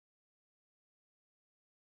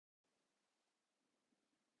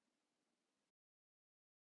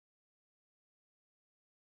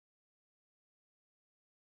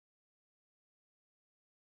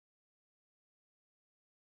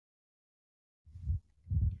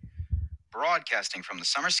Broadcasting from the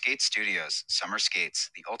Summer Skates Studios, Summer Skates,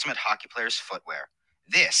 the ultimate hockey player's footwear.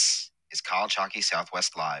 This is College Hockey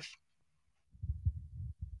Southwest Live.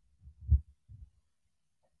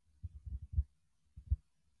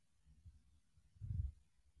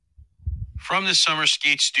 From the Summer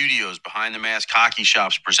Skate Studios, Behind the Mask Hockey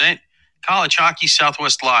Shops present College Hockey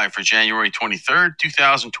Southwest Live for January 23rd,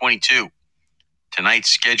 2022. Tonight's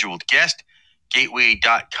scheduled guest,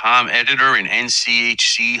 Gateway.com editor and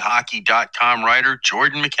NCHCHockey.com writer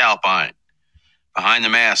Jordan McAlpine. Behind the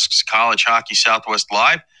Masks College Hockey Southwest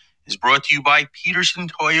Live is brought to you by Peterson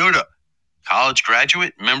Toyota. College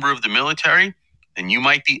graduate, member of the military? Then you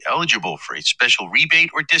might be eligible for a special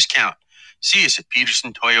rebate or discount. See us at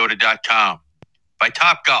petersontoyota.com. By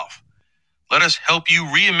Topgolf. Let us help you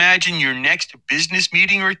reimagine your next business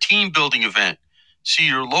meeting or team building event. See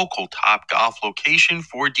your local Topgolf location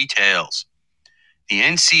for details. The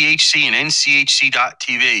NCHC and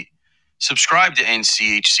NCHC.TV. Subscribe to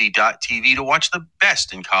NCHC.TV to watch the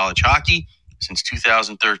best in college hockey since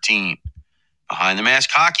 2013. Behind the Mask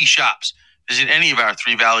Hockey Shops. Visit any of our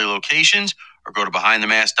Three Valley locations or go to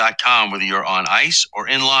BehindTheMask.com whether you're on ice or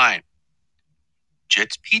in line.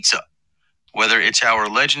 Jets Pizza. Whether it's our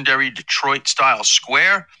legendary Detroit-style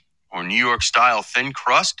square or New York-style thin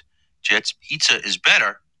crust, Jets Pizza is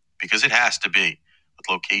better because it has to be, with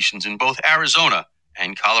locations in both Arizona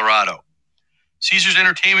and Colorado. Caesars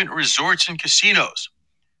Entertainment Resorts and Casinos.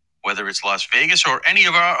 Whether it's Las Vegas or any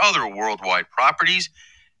of our other worldwide properties,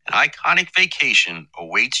 an iconic vacation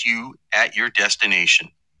awaits you at your destination.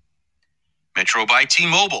 Metro by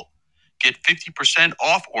T-Mobile. Get 50%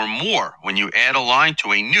 off or more when you add a line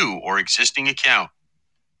to a new or existing account.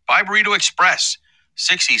 Buy Burrito Express,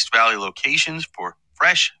 6 East Valley locations for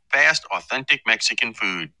fresh, fast, authentic Mexican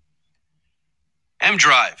food.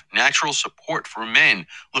 M-Drive, natural support for men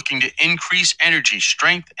looking to increase energy,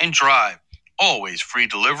 strength, and drive. Always free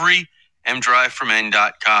delivery,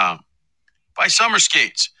 mdriveformen.com. By Summer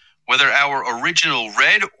Skates, whether our original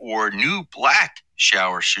red or new black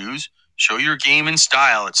shower shoes, show your game and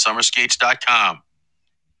style at summerskates.com.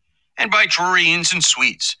 And by Drury Inns and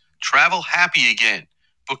Suites. Travel happy again.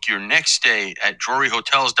 Book your next stay at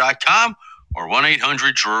druryhotels.com or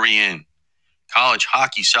 1-800-DRURY-INN. College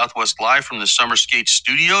Hockey Southwest Live from the Summer Skates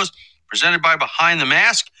Studios, presented by Behind the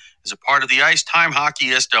Mask, is a part of the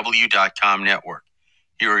IcetimeHockeySW.com network.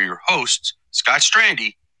 Here are your hosts, Scott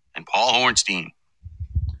Strandy and Paul Hornstein.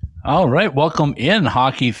 All right, welcome in,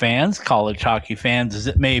 hockey fans, college hockey fans as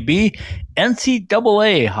it may be,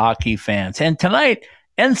 NCAA hockey fans, and tonight,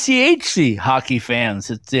 NCHC hockey fans.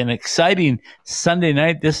 It's an exciting Sunday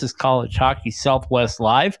night. This is College Hockey Southwest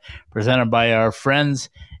Live, presented by our friends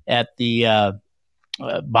at the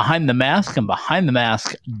Behind the Mask and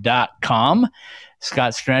BehindTheMask.com.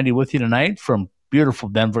 Scott Strandy with you tonight from beautiful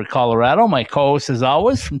Denver, Colorado. My co-host, as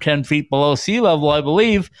always, from 10 feet below sea level, I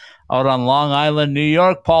believe, out on Long Island, New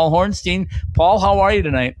York, Paul Hornstein. Paul, how are you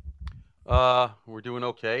tonight? We're doing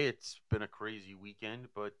okay. It's been a crazy weekend,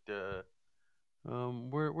 but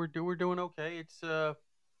we're doing okay. It's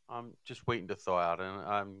I'm just waiting to thaw out, and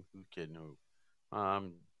I'm kidding.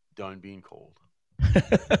 I'm done being cold.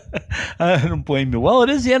 I don't blame you. Well,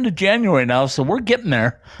 it is the end of January now, so we're getting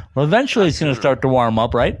there. Well, eventually it's going to start to warm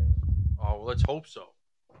up, right? Oh, well, let's hope so.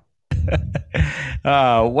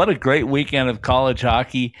 What a great weekend of college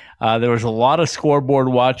hockey. There was a lot of scoreboard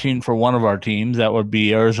watching for one of our teams. That would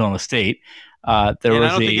be Arizona State. I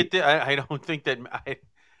don't think it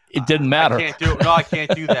didn't matter. I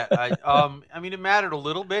can't do that. I mean, it mattered a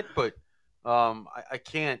little bit, but I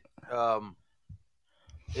can't.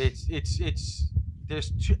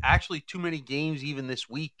 There's actually too many games even this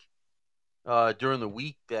week during the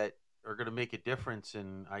week that are going to make a difference,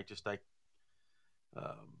 and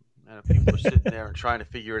and people are sitting there and trying to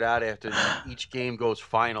figure it out after each game goes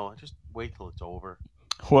final. Just wait till it's over.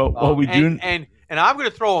 Well, and I'm going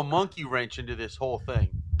to throw a monkey wrench into this whole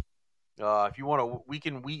thing. If you want to,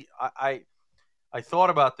 I thought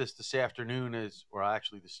about this afternoon this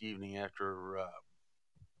evening after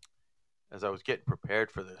as I was getting prepared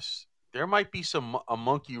for this. There might be a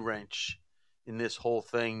monkey wrench in this whole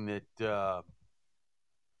thing that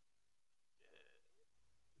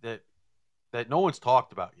no one's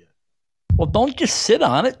talked about yet. Well, don't just sit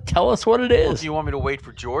on it. Tell us what it is. Well, do you want me to wait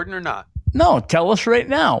for Jordan or not? No, tell us right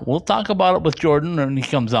now. We'll talk about it with Jordan when he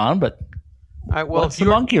comes on, but all right, well, what's the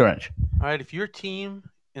monkey wrench? All right, if your team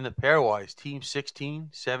in the pairwise, team 16,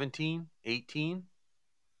 17, 18,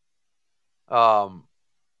 don't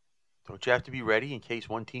you have to be ready in case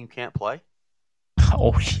one team can't play?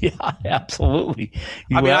 Oh, yeah, absolutely.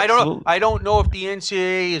 I don't know if the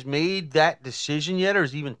NCAA has made that decision yet or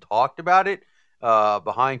has even talked about it.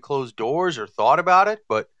 behind closed doors or thought about it,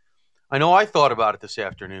 but I know I thought about it this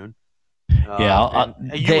afternoon. They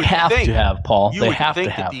have to have, Paul. They have to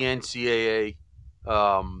have. That the NCAA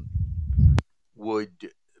would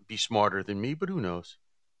be smarter than me, but who knows?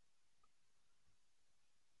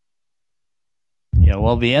 Yeah,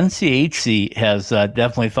 well, the NCHC has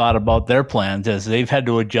definitely thought about their plans, as they've had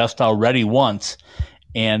to adjust already once.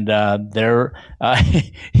 And they're,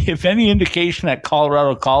 if any indication at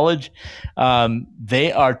Colorado College,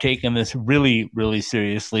 they are taking this really, really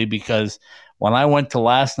seriously, because when I went to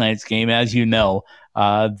last night's game, as you know,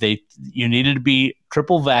 you needed to be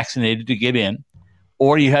triple vaccinated to get in,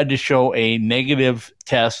 or you had to show a negative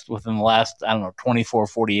test within the last, 24,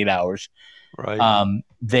 48 hours. Right.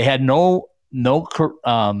 They had no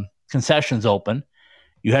concessions open.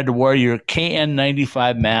 You had to wear your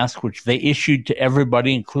KN95 mask, which they issued to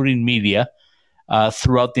everybody, including media,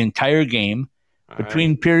 throughout the entire game. All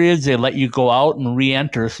Between periods, they let you go out and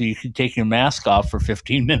re-enter so you could take your mask off for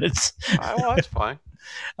 15 minutes. Well, that's fine.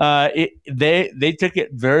 They took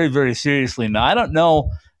it very, very seriously. Now, I don't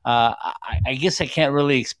know. I guess I can't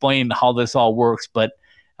really explain how this all works, but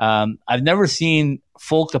I've never seen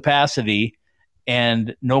full capacity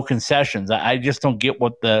and no concessions. I just don't get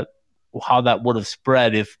how that would have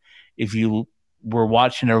spread if you were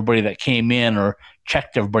watching everybody that came in or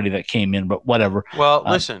checked everybody that came in, but whatever. Well,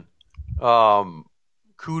 listen,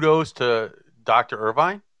 kudos to Dr.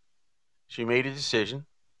 Irvine. She made a decision.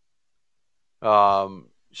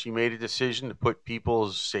 She made a decision to put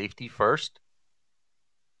people's safety first.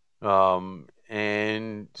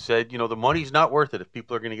 And said, the money's not worth it if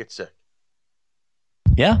people are going to get sick.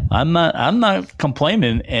 Yeah, I'm not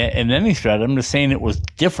complaining in any stretch. I'm just saying it was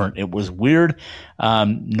different. It was weird.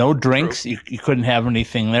 No drinks. You couldn't have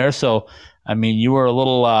anything there. So, I mean, you were a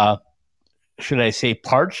little, should I say,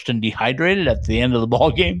 parched and dehydrated at the end of the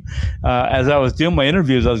ball game. As I was doing my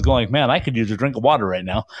interviews, I was going, man, I could use a drink of water right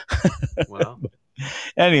now. Well,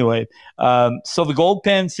 anyway, so the Gold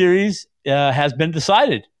Pen series has been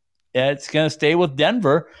decided. It's going to stay with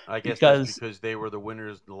Denver. I guess that's because they were the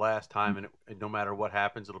winners the last time, and no matter what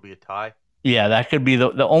happens, it'll be a tie. Yeah, that could be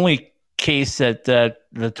the only case that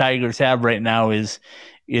the Tigers have right now is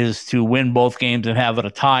to win both games and have it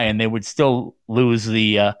a tie, and they would still lose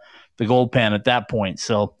the Gold Pen at that point.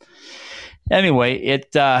 So anyway,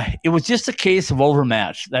 it was just a case of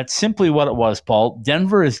overmatch. That's simply what it was, Paul.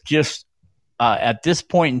 Denver is just at this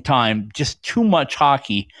point in time just too much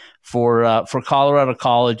hockey for Colorado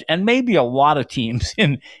College and maybe a lot of teams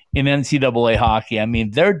in NCAA hockey. I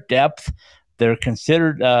mean, their depth, they're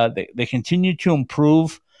considered, they continue to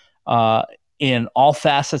improve in all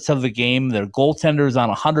facets of the game. Their goaltenders on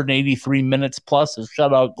 183 minutes plus of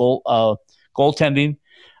shutout goaltending.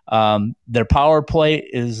 Their power play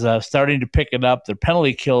is starting to pick it up. Their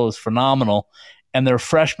penalty kill is phenomenal, and their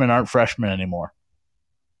freshmen aren't freshmen anymore.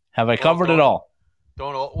 Have I covered it all?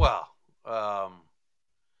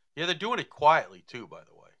 Yeah, they're doing it quietly too, by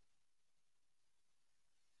the way.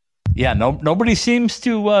 Yeah, nobody seems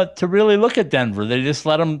to really look at Denver. They just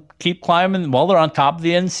let them keep climbing. Well, they're on top of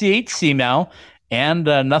the NCHC now, and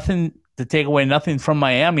nothing to take away nothing from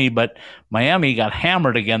Miami, but Miami got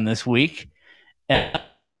hammered again this week. And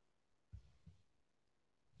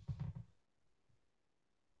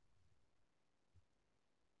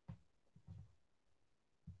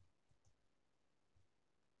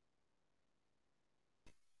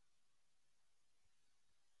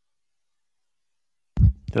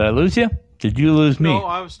did I lose you? Did you lose me? No,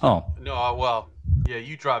 I was. No, well, yeah,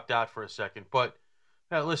 you dropped out for a second. But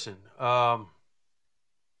listen,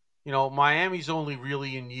 Miami's only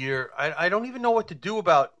really in year. I don't even know what to do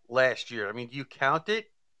about last year. I mean, do you count it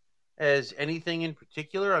as anything in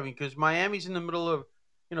particular? I mean, because Miami's in the middle of,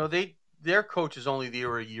 their coach is only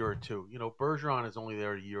there a year or two. Bergeron is only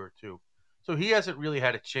there a year or two, so he hasn't really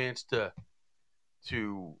had a chance to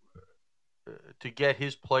get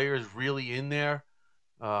his players really in there.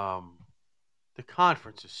 The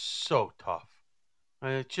conference is so tough.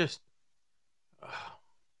 It just,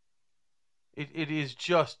 it is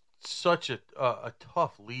just such a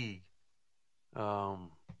tough league. As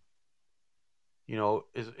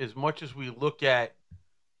much as we look at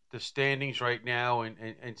the standings right now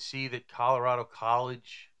and see that Colorado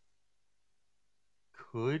College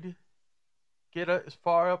could get as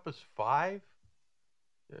far up as 5.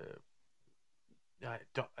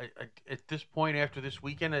 At this point, after this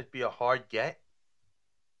weekend, it'd be a hard get.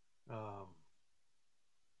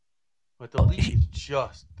 But the league is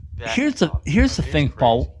just that. Here's the thing, crazy.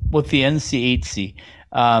 Paul, with the NCHC.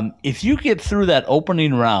 If you get through that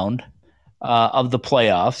opening round of the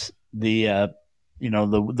playoffs, the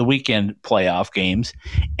the weekend playoff games,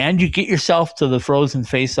 and you get yourself to the Frozen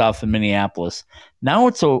Face-Off in Minneapolis. Now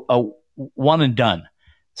it's a one and done.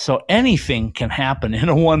 So anything can happen in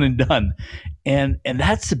a one and done. And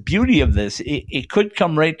that's the beauty of this. It could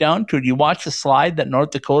come right down to it. You watch the slide that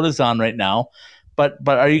North Dakota's on right now, but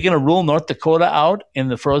are you going to rule North Dakota out in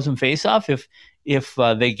the Frozen Face-Off if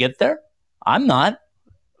they get there? I'm not.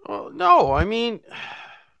 Well, no, I mean,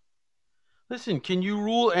 listen, can you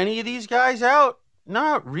rule any of these guys out?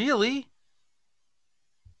 Not really.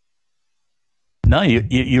 No,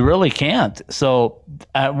 you really can't. So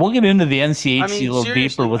we'll get into the NCHC a little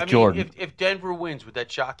deeper with Jordan. If Denver wins, would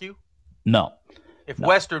that shock you? No. If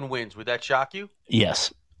Western wins, would that shock you?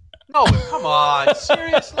 Yes. No, come on,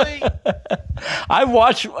 seriously. I'm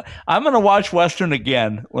going to watch Western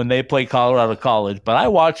again when they play Colorado College, but I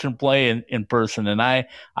watched them play in person, and I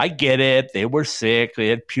get it. They were sick. They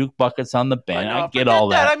had puke buckets on the bench. I get all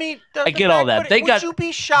that. I mean, I get all that. Would you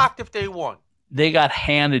be shocked if they won? They got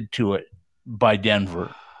handed to it by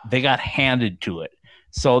Denver. They got handed to it.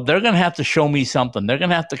 So they're going to have to show me something. They're going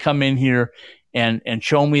to have to come in here and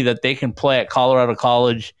show me that they can play at Colorado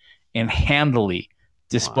College and handily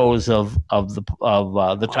dispose of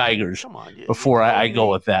the Tigers before I go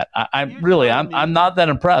with that. I'm not that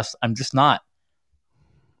impressed. I'm just not.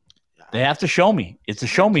 They have to show me. It's a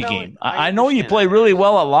show me game. I know you play really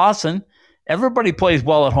well at Lawson. Everybody plays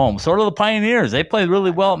well at home. So do the Pioneers. They play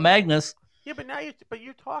really well at Magnus. Yeah, but now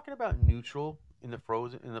you're talking about neutral in the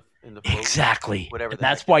Frozen Frozen, exactly. Whatever.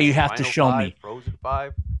 That's why you have to show me Frozen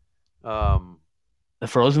 5. The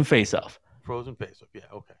Frozen Face-Off. Frozen Face-Off. Yeah.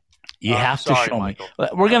 Okay. You have to show me.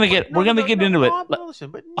 We're gonna get into it.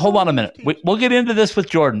 Hold on a minute. We'll get into this with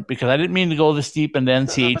Jordan because I didn't mean to go this deep into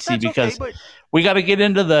NCHC because we got to get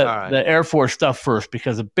into the Air Force stuff first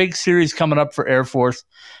because a big series coming up for Air Force.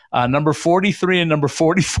 Number 43 and number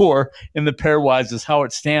 44 in the pairwise is how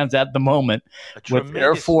it stands at the moment with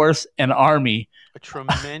Air Force and Army. A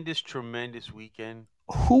tremendous weekend.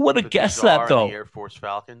 Who would have guessed that though? The Air Force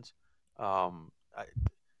Falcons.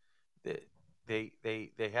 They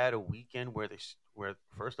had a weekend where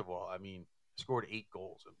first of all, I mean, scored 8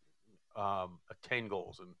 goals and 10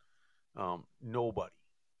 goals and nobody.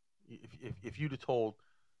 If you'd have told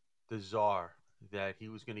the Czar that he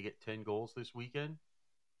was going to get 10 goals this weekend,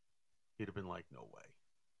 he'd have been like, no way.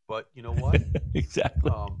 But you know what?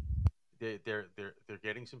 Exactly. They're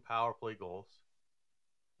getting some power play goals.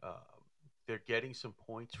 They're getting some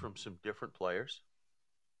points from some different players,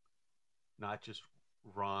 not just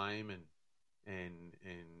Rhyme and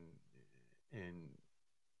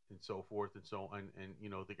so forth and so on, and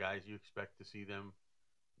the guys you expect to see them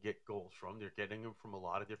get goals from. They're getting them from a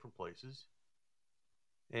lot of different places,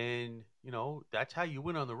 and that's how you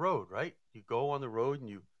win on the road, right? You go on the road and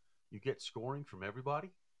you get scoring from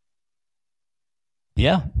everybody.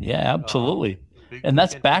 Yeah, absolutely. And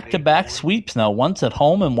that's back-to-back sweeps now. Once at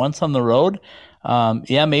home and once on the road.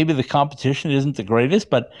 Maybe the competition isn't the greatest,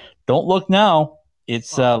 but don't look now.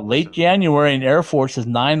 It's late January, and Air Force is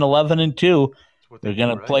 9-11-2. They're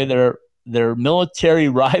going to play their military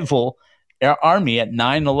rival, Army, at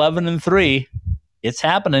 9-11-3. It's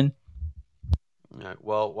happening. All right,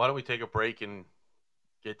 well, why don't we take a break and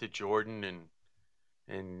get to Jordan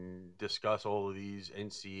and discuss all of these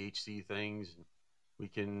NCHC things. We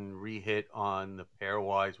can re-hit on the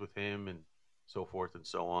pairwise with him and so forth and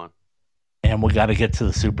so on. And we got to get to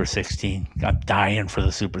the Super 16. I'm dying for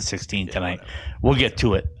the Super 16 tonight. Whatever. We'll get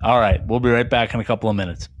to it. All right. We'll be right back in a couple of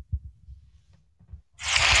minutes.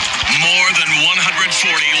 More than 140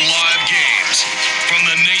 live games from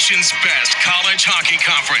the nation's best college hockey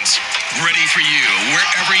conference. Ready for you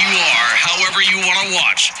wherever you are, however you want to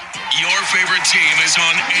watch. Your favorite team is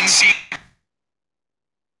on NC.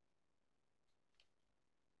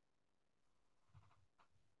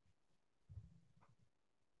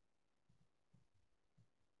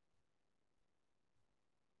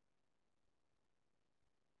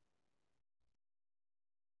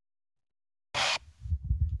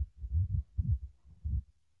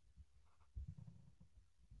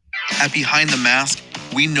 At Behind the Mask,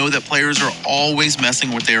 we know that players are always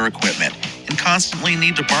messing with their equipment and constantly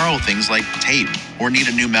need to borrow things like tape or need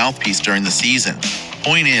a new mouthpiece during the season.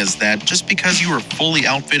 Point is that just because you are fully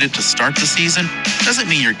outfitted to start the season doesn't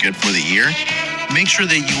mean you're good for the year. Make sure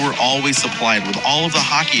that you are always supplied with all of the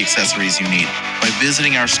hockey accessories you need by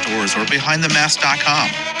visiting our stores or behindthemask.com.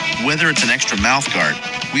 Whether it's an extra mouthguard,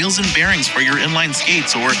 wheels and bearings for your inline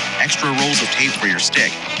skates, or extra rolls of tape for your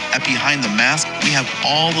stick, at Behind the Mask, we have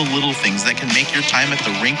all the little things that can make your time at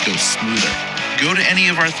the rink go smoother. Go to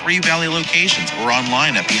any of our 3 Valley locations or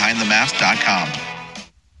online at behindthemask.com.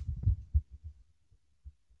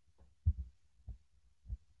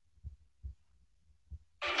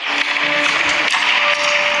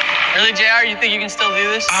 Really, JR? You think you can still do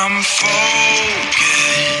this? I'm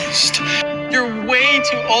focused. You're way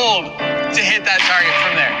too old to hit that target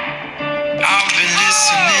from there. I've been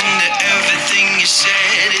listening to everything you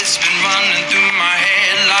said. It's been running through my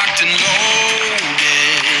head, locked and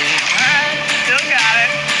loaded. All right, still got it.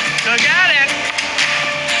 Still got it.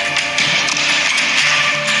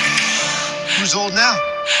 Who's old now?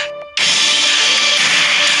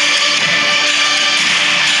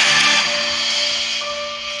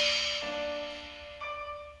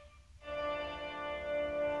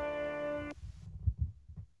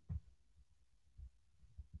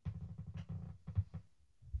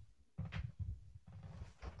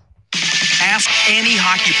 Ask any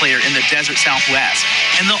hockey player in the Desert Southwest,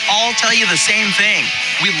 and they'll all tell you the same thing.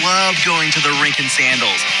 We love going to the rink in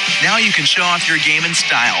sandals. Now you can show off your game in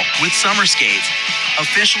style with summer skates.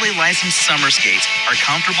 Officially licensed summer skates are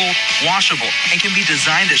comfortable, washable, and can be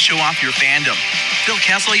designed to show off your fandom. Phil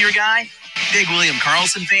Kessel your guy? Big William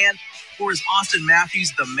Karlsson fan? Or is Austin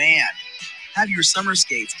Matthews the man? Have your summer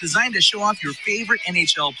skates designed to show off your favorite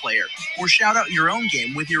NHL player, or shout out your own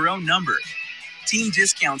game with your own number. Team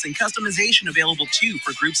discounts and customization available too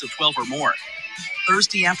for groups of 12 or more.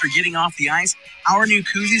 Thirsty after getting off the ice? Our new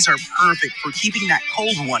koozies are perfect for keeping that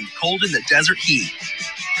cold one cold in the desert heat.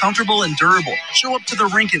 Comfortable and durable, show up to the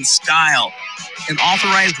rink in style. An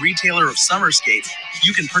authorized retailer of summer skates,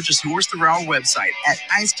 you can purchase yours through our website at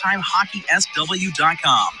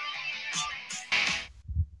IcetimeHockeySW.com.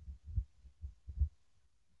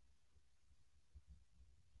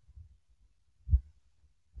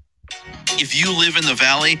 If you live in the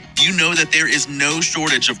Valley, you know that there is no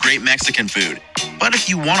shortage of great Mexican food. But if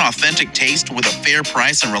you want authentic taste with a fair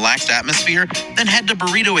price and relaxed atmosphere, then head to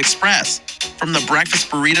Burrito Express. From the breakfast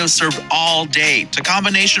burritos served all day to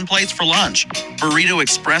combination plates for lunch, Burrito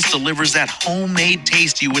Express delivers that homemade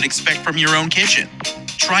taste you would expect from your own kitchen.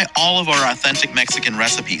 Try all of our authentic Mexican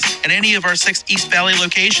recipes at any of our 6 East Valley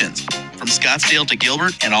locations, from Scottsdale to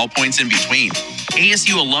Gilbert and all points in between.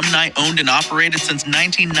 ASU alumni owned and operated since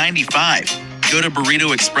 1995. Go to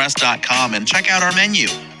burritoexpress.com and check out our menu,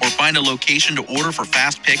 or find a location to order for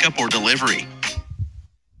fast pickup or delivery.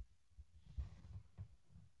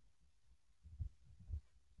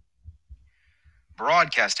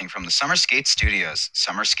 Broadcasting from the Summer Skates Studios,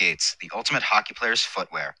 Summer Skates, the ultimate hockey player's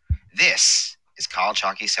footwear. This is College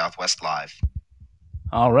Hockey Southwest Live.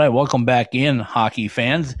 All right, welcome back in, hockey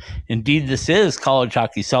fans. Indeed, this is College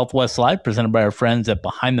Hockey Southwest Live, presented by our friends at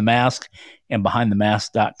Behind the Mask and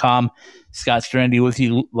BehindTheMask.com. Scott Strandy with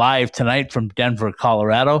you live tonight from Denver,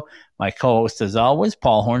 Colorado. My co-host, as always,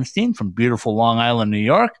 Paul Hornstein from beautiful Long Island, New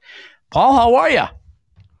York. Paul, how are you?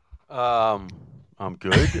 I'm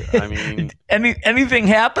good. I mean, anything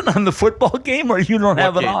happen on the football game, or you don't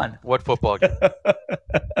have it on? What football game?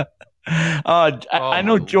 I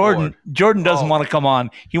know Jordan. Lord. Jordan doesn't want to come on.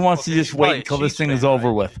 He wants to just wait Probably a until this Chiefs thing fan, is over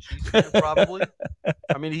right? with. Chiefs fan, probably.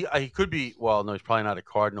 I mean, he could be. Well, no, he's probably not a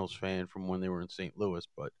Cardinals fan from when they were in St. Louis,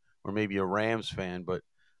 or maybe a Rams fan. But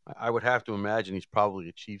I would have to imagine he's probably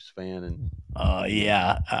a Chiefs fan. And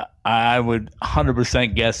Yeah, I would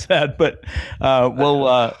 100% guess that. But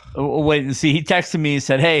we'll wait and see. He texted me and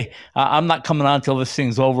said, "Hey, I'm not coming on until this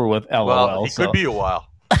thing's over with." LOL. well, it could be a while.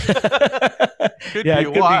 Yeah, it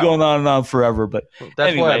could be going on and on forever. But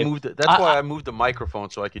That's anyway, why I moved. That's why I moved the microphone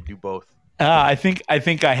so I could do both. I think I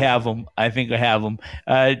have them.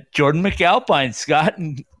 Jordan McAlpine, Scott,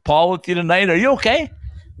 and Paul with you tonight. Are you okay?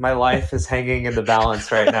 My life is hanging in the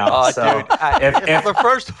balance right now. So Dude, but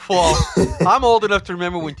first of all, I'm old enough to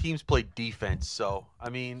remember when teams played defense. So I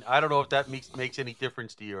mean, I don't know if that makes any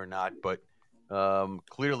difference to you or not, but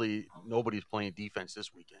clearly nobody's playing defense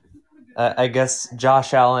this weekend. I guess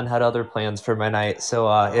Josh Allen had other plans for my night. So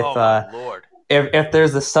Lord. if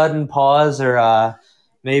there's a sudden pause, or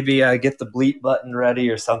maybe get the bleep button ready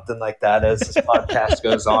or something like that as this podcast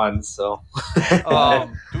goes on. So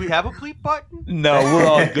do we have a bleep button? No, we're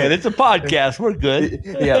all good. It's a podcast. We're good.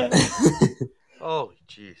 Yeah. Oh,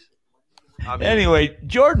 jeez. Anyway,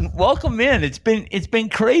 Jordan, welcome in. It's been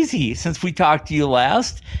crazy since we talked to you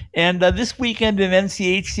last, and this weekend in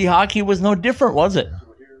NCHC hockey was no different, was it?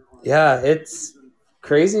 Yeah, it's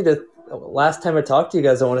crazy. Last time I talked to you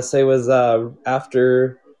guys, I want to say was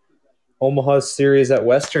after Omaha's series at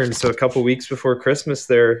Western, so a couple weeks before Christmas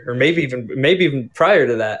there, or maybe even prior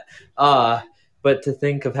to that. But to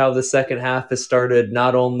think of how the second half has started,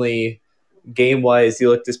 not only game-wise, you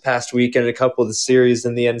look this past weekend, a couple of the series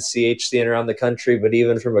in the NCHC and around the country, but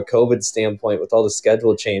even from a COVID standpoint with all the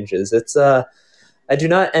schedule changes, it's I do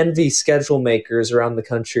not envy schedule makers around the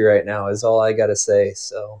country right now, is all I got to say.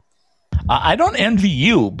 So I don't envy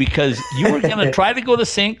you because you were going to try to go to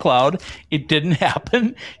St. Cloud. It didn't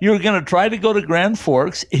happen. You were going to try to go to Grand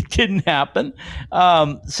Forks. It didn't happen.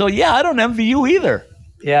 So yeah, I don't envy you either.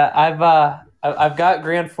 Yeah, I've got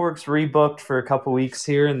Grand Forks rebooked for a couple weeks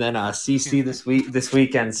here, and then CC this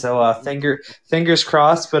weekend. So fingers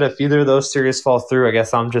crossed. But if either of those series fall through, I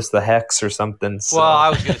guess I'm just the hex or something. So. Well, I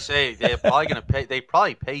was going to say they're probably going to pay. They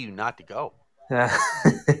probably pay you not to go.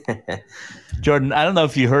 Jordan, I don't know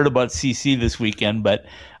if you heard about CC this weekend, but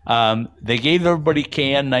they gave everybody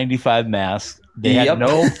KN95 masks. They had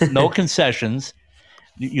no concessions.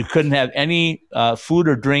 You couldn't have any food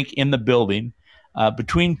or drink in the building.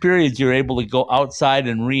 Between periods, you're able to go outside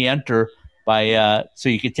and re-enter by so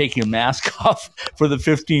you could take your mask off for the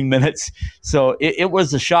 15 minutes. So it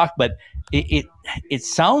was a shock, but it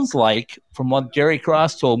sounds like, from what Jerry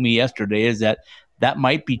Cross told me yesterday, is that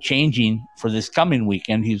might be changing for this coming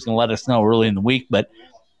weekend. He was going to let us know early in the week, but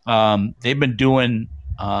they've been doing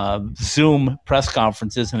Zoom press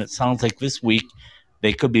conferences, and it sounds like this week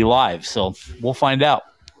they could be live. So we'll find out.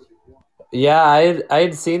 Yeah, I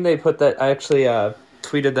had seen they put that. I actually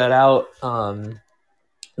tweeted that out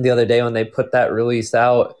the other day when they put that release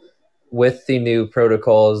out with the new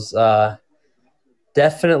protocols.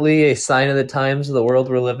 Definitely a sign of the times of the world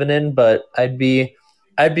we're living in, but I'd be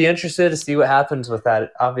interested to see what happens with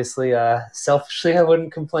that. Obviously, selfishly, I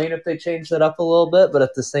wouldn't complain if they changed that up a little bit, but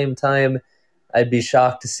at the same time, I'd be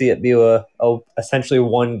shocked to see it be a essentially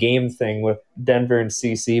one game thing, with Denver and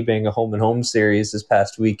CC being a home and home series this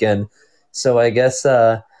past weekend. So I guess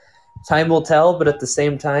time will tell, but at the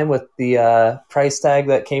same time, with the price tag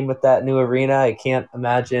that came with that new arena, I can't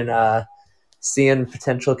imagine seeing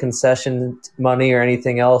potential concession money or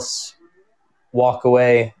anything else walk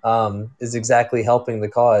away is exactly helping the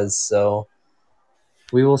cause. So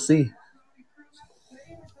we will see.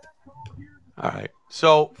 All right.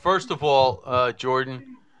 So first of all,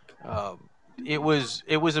 Jordan, it was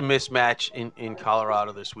a mismatch in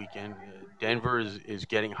Colorado this weekend. Denver is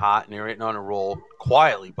getting hot, and they're hitting on a roll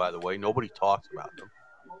quietly. By the way, nobody talks about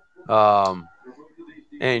them.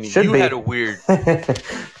 And you had a weird.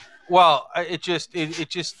 Well, it just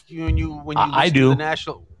when you I do to the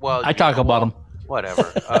national. Well, I talk about them.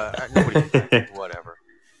 Whatever. Nobody. Whatever.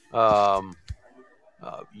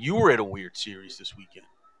 You were at a weird series this weekend.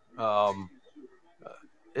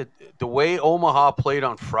 The way Omaha played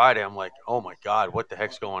on Friday, I'm like, oh my God, what the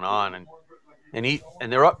heck's going on? And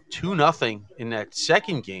they're up 2-0 in that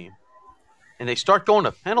second game, and they start going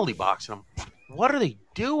to penalty box, and I'm, what are they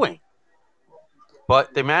doing?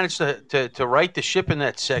 But they managed to right the ship in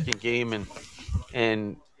that second game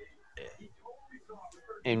and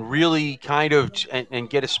really kind of and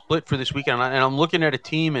get a split for this weekend. And I'm looking at a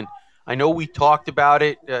team, and I know we talked about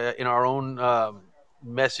it in our own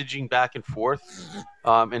messaging back and forth.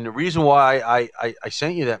 And the reason why I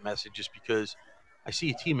sent you that message is because I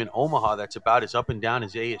see a team in Omaha that's about as up and down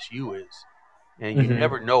as ASU is. And you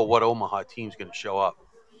never know what Omaha team's going to show up.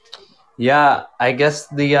 Yeah, I guess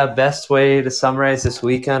the best way to summarize this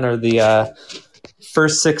weekend are the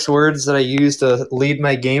first 6 words that I used to lead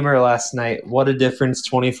my gamer last night. What a difference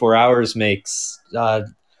 24 hours makes.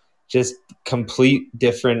 Just complete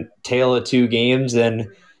different tale of 2 games, and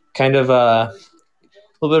kind of a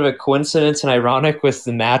little bit of a coincidence and ironic with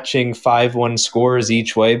the matching 5-1 scores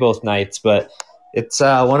each way both nights. But it's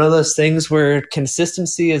one of those things where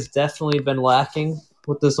consistency has definitely been lacking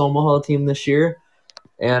with this Omaha team this year.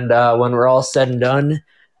 And when we're all said and done,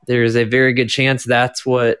 there's a very good chance that's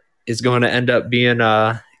what is going to end up being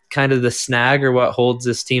kind of the snag or what holds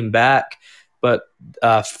this team back. But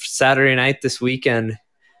Saturday night this weekend,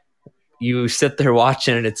 you sit there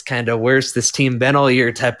watching and it's kind of, where's this team been all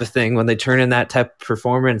year type of thing when they turn in that type of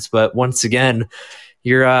performance. But once again,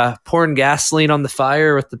 you're pouring gasoline on the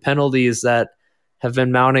fire with the penalties that have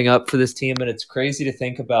been mounting up for this team. And it's crazy to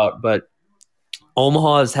think about, but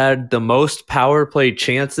Omaha has had the most power play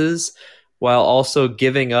chances while also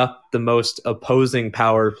giving up the most opposing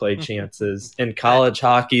power play chances in college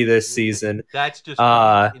hockey this season. That's just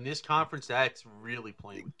in this conference, that's really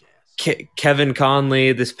playing with gas. Kevin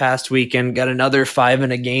Conley this past weekend got another 5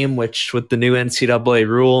 in a game, which with the new NCAA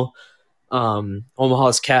rule,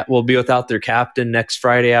 Omaha's will be without their captain next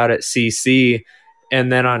Friday out at CC.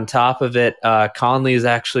 And then on top of it, Conley is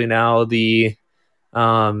actually now the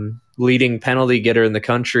leading penalty getter in the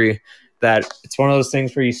country. That it's one of those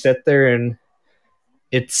things where you sit there and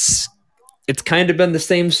it's kind of been the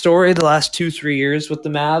same story the last 2-3 years with the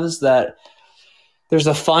Mavs, that there's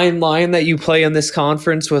a fine line that you play in this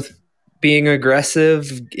conference with being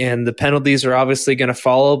aggressive, and the penalties are obviously going to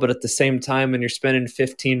follow. But at the same time, when you're spending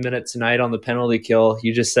 15 minutes a night on the penalty kill,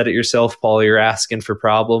 you just said it yourself, Paul. You're asking for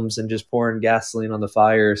problems and just pouring gasoline on the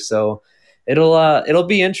fire. So it'll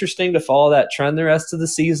be interesting to follow that trend the rest of the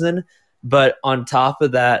season. But on top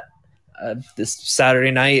of that, this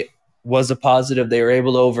Saturday night was a positive. They were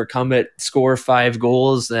able to overcome it, score 5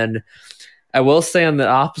 goals, and I will say on the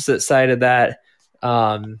opposite side of that,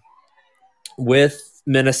 with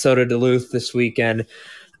Minnesota Duluth this weekend,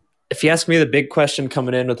 if you ask me, the big question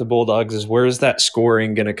coming in with the Bulldogs is where is that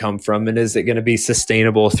scoring going to come from, and is it going to be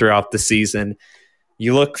sustainable throughout the season?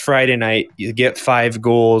 You look Friday night, you get 5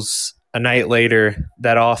 goals. A night later,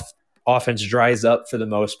 that offense dries up for the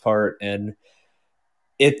most part, and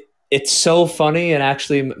it's so funny. And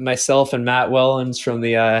actually, myself and Matt Wellens from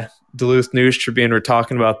the Duluth News Tribune were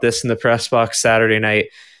talking about this in the press box Saturday night.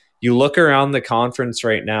 You look around the conference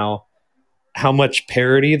right now, how much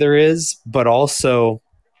parity there is, but also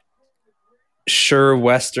sure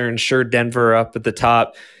Western, sure Denver up at the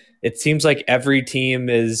top. It seems like every team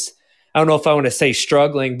is, I don't know if I want to say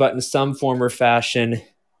struggling, but in some form or fashion.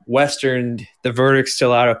 Western, the verdict's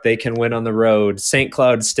still out if they can win on the road. St.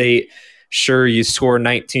 Cloud State, sure, you score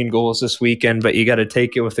 19 goals this weekend, but you got to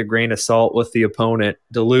take it with a grain of salt with the opponent.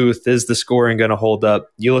 Duluth, is the scoring going to hold up?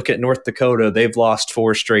 You look at North Dakota, they've lost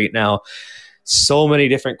 4 straight now. So many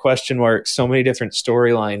different question marks, so many different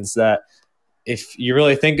storylines that if you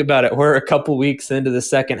really think about it, we're a couple weeks into the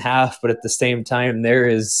second half, but at the same time, there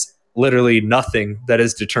is literally nothing that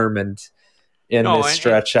is determined in this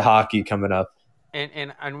stretch of hockey coming up.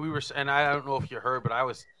 And we were, and I don't know if you heard, but I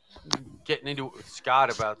was getting into it with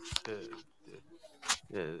Scott about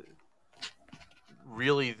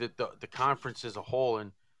really the conference as a whole,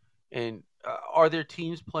 and are there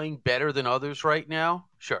teams playing better than others right now?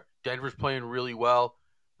 Sure, Denver's playing really well.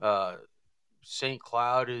 St.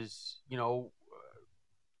 Cloud is,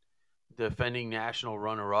 defending national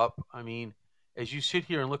runner-up. I mean, as you sit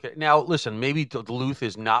here and look at now, listen, maybe Duluth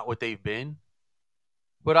is not what they've been,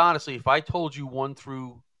 but honestly, if I told you 1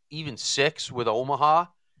 through even 6 with Omaha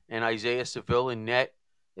and Isaiah Seville in net,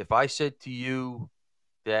 if I said to you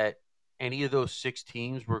that any of those 6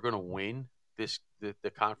 teams were going to win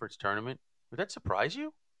the conference tournament, would that surprise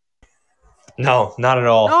you? No, not at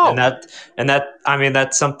all. No. And that I mean,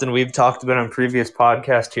 that's something we've talked about on previous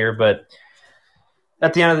podcasts here, but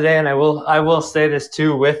at the end of the day, and I will say this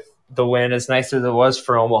too, with the win, as nice as it was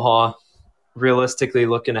for Omaha, realistically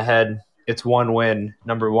looking ahead, it's 1 win,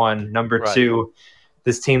 number 1. Number Right. 2,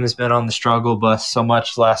 this team has been on the struggle bus so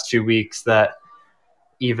much the last few weeks that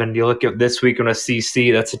even you look at this week on a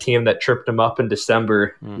CC, that's a team that tripped them up in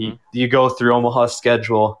December. Mhm. You go through Omaha's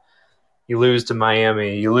schedule, you lose to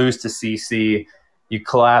Miami, you lose to CC, you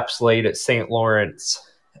collapse late at St. Lawrence.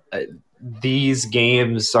 These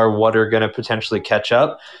games are what are going to potentially catch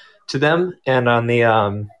up to them. And on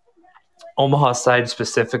the Omaha side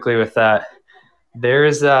specifically with that,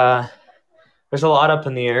 there's a lot up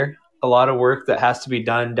in the air, a lot of work that has to be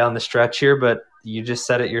done down the stretch here, but you just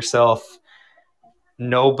said it yourself.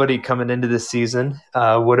 Nobody coming into this season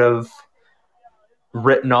would have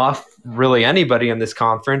written off really anybody in this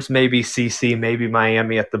conference, maybe CC, maybe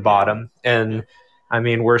Miami at the bottom. And I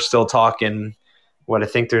mean, we're still talking I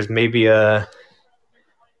think there's maybe a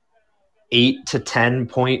 8 to 10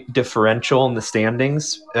 point differential in the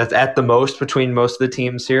standings at the most between most of the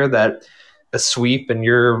teams here, that a sweep and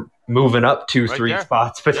you're moving up 2-3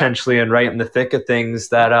 spots potentially and right in the thick of things,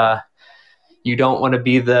 that you don't want to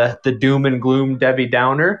be the doom and gloom Debbie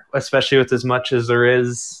Downer, especially with as much as there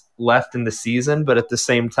is left in the season. But at the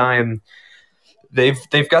same time,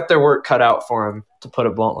 they've got their work cut out for them, to put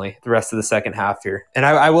it bluntly, the rest of the second half here. And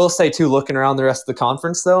I will say too, looking around the rest of the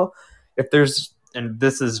conference though, if there's, and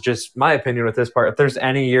this is just my opinion with this part, if there's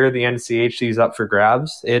any year the NCHC is up for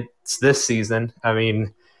grabs, it's this season. I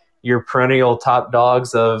mean, your perennial top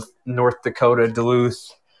dogs of North Dakota,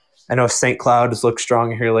 Duluth. I know St. Cloud has looked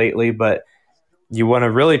strong here lately, but you want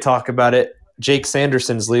to really talk about it, Jake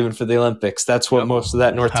Sanderson's leaving for the Olympics. That's what most of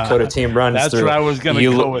that North Dakota team runs That's through. That's what I was going to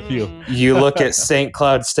go with you. You look at St.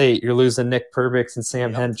 Cloud State, you're losing Nick Perbix and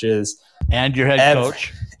Sam Henches. And your head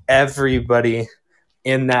coach. Everybody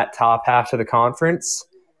in that top half of the conference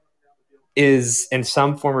is in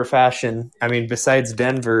some form or fashion, I mean, besides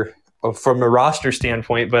Denver, from a roster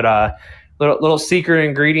standpoint, but little secret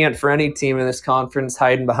ingredient for any team in this conference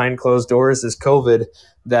hiding behind closed doors is COVID,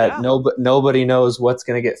 that nobody knows what's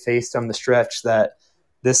going to get faced on the stretch, that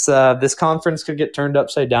this conference could get turned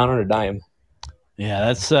upside down on a dime. Yeah,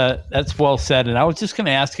 that's well said. And I was just going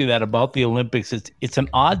to ask you that about the Olympics. It's an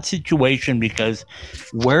odd situation because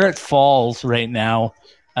where it falls right now,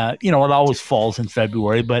 It always falls in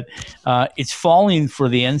February, but it's falling for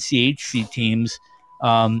the NCHC teams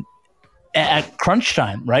at crunch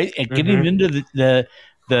time, right? And getting into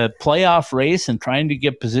the playoff race and trying to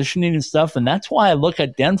get positioning and stuff. And that's why I look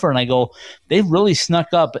at Denver and I go, they've really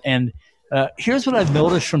snuck up. And here's what I've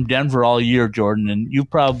noticed from Denver all year, Jordan, and you've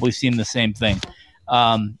probably seen the same thing.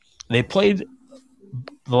 They played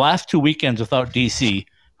the last 2 weekends without DC,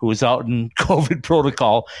 who was out in COVID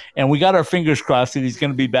protocol. And we got our fingers crossed that he's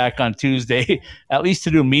going to be back on Tuesday, at least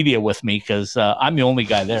to do media with me, because I'm the only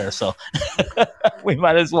guy there. So we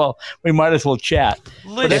might as well chat.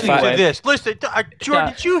 Listen to this. Listen,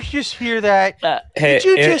 Jordan, did you just hear that? Did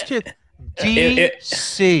you just hear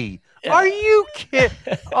DC? Are you kidding?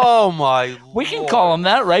 Oh, my Lord. We can call him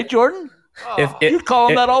that, right, Jordan? You call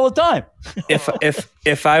him that all the time.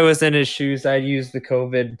 If I was in his shoes, I'd use the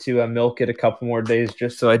COVID to milk it a couple more days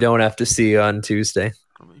just so I don't have to see you on Tuesday.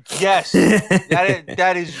 Yes,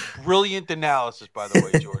 that is brilliant analysis, by the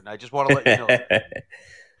way, Jordan. I just want to let you know that.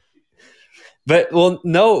 But,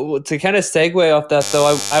 no, to kind of segue off that,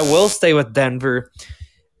 though, I will stay with Denver.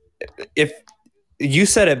 If you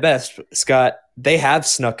said it best, Scott, they have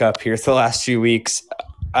snuck up here the last few weeks.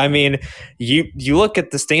 I mean, you look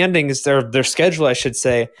at the standings, their schedule, I should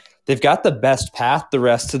say. They've got the best path the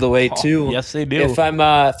rest of the way too. Yes, they do. If I'm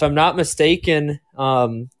not mistaken,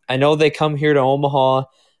 I know they come here to Omaha,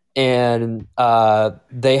 and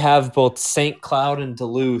they have both St. Cloud and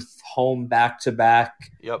Duluth home back to back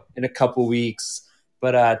in a couple weeks.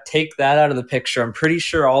 But take that out of the picture. I'm pretty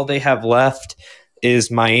sure all they have left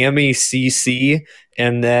is Miami, CC,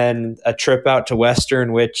 and then a trip out to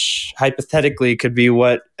Western, which hypothetically could be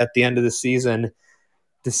what at the end of the season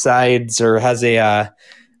decides or has a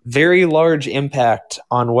very large impact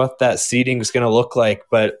on what that seeding is going to look like.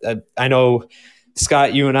 But I know,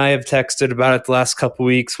 Scott, you and I have texted about it the last couple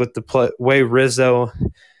weeks with the way Rizzo,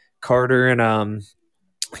 Carter, and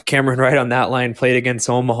Cameron Wright on that line played against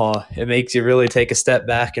Omaha. It makes you really take a step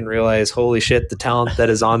back and realize, holy shit, the talent that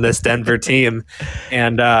is on this Denver team.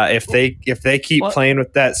 And if they keep playing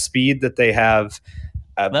with that speed that they have,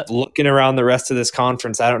 looking around the rest of this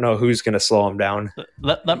conference, I don't know who's going to slow them down.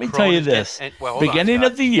 Let me tell you this. Beginning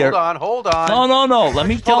of the year. Hold on. No. Let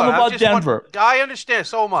me tell them about Denver. I understand.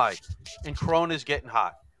 So am I. And Corona's getting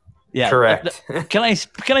hot. Yeah. Correct. Can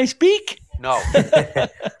I speak? No.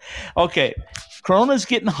 Okay. Corona's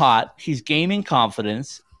getting hot. He's gaining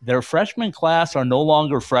confidence. Their freshman class are no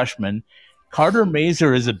longer freshmen. Carter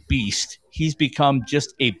Mazer is a beast. He's become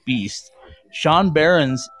just a beast. Sean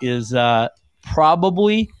Behrens is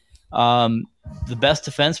probably the best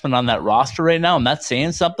defenseman on that roster right now, and that's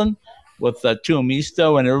saying something with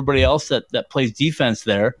Tuomisto and everybody else that plays defense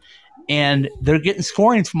there. And they're getting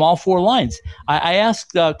scoring from all four lines. I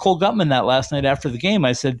asked Cole Gutman that last night after the game.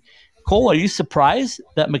 I said, Cole, are you surprised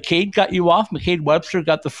that McCade got you off? McCade Webster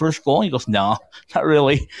got the first goal. He goes, no, not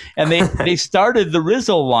really. And they started the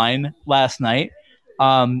Rizzo line last night.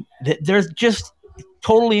 They're just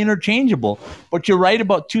totally interchangeable. But you're right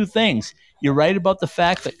about two things. You're right about the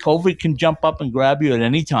fact that COVID can jump up and grab you at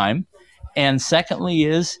any time. And secondly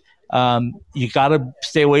is you got to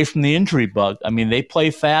stay away from the injury bug. I mean, they play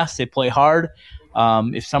fast. They play hard.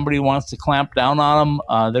 If somebody wants to clamp down on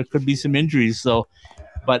them, there could be some injuries. So,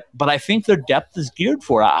 But I think their depth is geared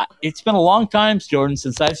for it. It's been a long time, Jordan,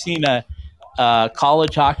 since I've seen a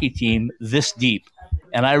college hockey team this deep.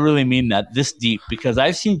 And I really mean that, this deep, because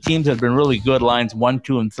I've seen teams that have been really good lines 1,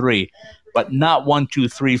 2, and 3, but not 1, 2,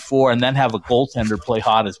 3, 4, and then have a goaltender play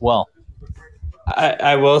hot as well.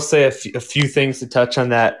 I will say a few things to touch on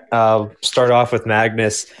that. Start off with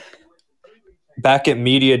Magnus. Back at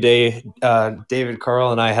Media Day, David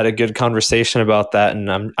Carl and I had a good conversation about that,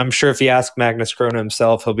 and I'm sure if you ask Magnus Corona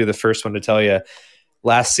himself, he'll be the first one to tell you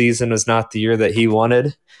last season was not the year that he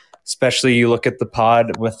wanted. Especially you look at the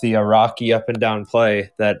pod with the rocky up and down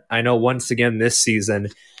play that I know once again this season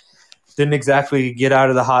didn't exactly get out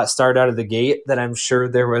of the hot start out of the gate, that I'm sure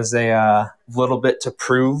there was a little bit to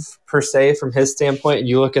prove per se from his standpoint. And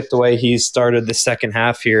you look at the way he's started the second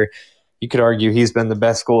half here, you could argue he's been the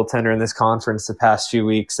best goaltender in this conference the past few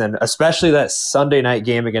weeks. And especially that Sunday night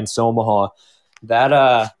game against Omaha, that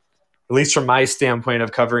at least from my standpoint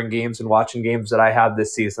of covering games and watching games that I have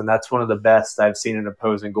this season, that's one of the best I've seen an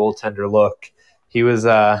opposing goaltender look. He was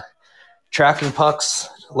tracking pucks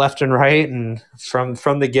left and right, and from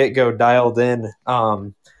the get-go dialed in.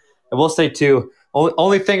 I will say, too,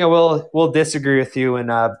 only thing I will disagree with you,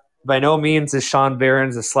 and by no means is Sean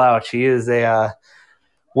Behrens a slouch. He is a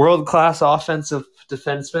world-class offensive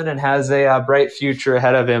defenseman and has a bright future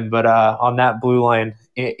ahead of him. But on that blue line,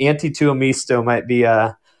 Antti Tuomisto might be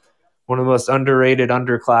one one of the most underrated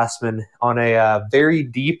underclassmen on a very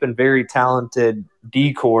deep and very talented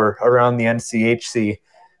D core around the NCHC.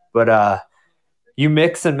 But you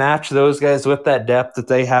mix and match those guys with that depth that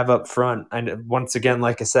they have up front. And once again,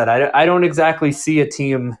 like I said, I don't exactly see a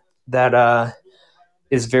team that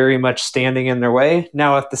is very much standing in their way.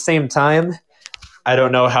 Now, at the same time, I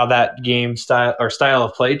don't know how that game style or style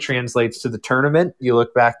of play translates to the tournament. You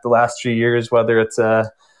look back the last few years, whether it's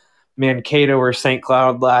Mankato or St.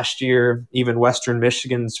 Cloud last year, even Western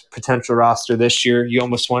Michigan's potential roster this year, you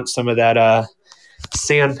almost want some of that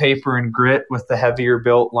sandpaper and grit with the heavier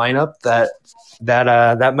built lineup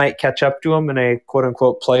that might catch up to them in a quote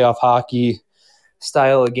unquote playoff hockey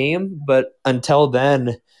style of game. But until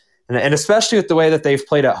then, and especially with the way that they've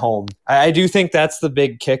played at home, I do think that's the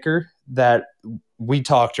big kicker that we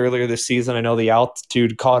talked earlier this season. I know the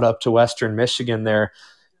altitude caught up to Western Michigan there,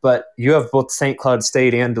 but you have both St. Cloud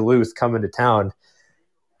State and Duluth coming to town.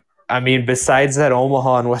 I mean, besides that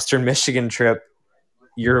Omaha and Western Michigan trip,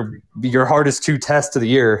 your hardest 2 tests of the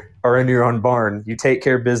year are in your own barn. You take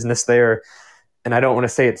care of business there. And I don't want to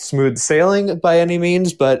say it's smooth sailing by any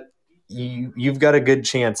means, but you've got a good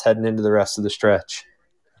chance heading into the rest of the stretch.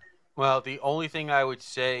 Well, the only thing I would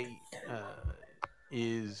say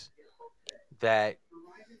is that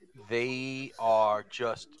they are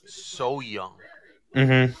just so young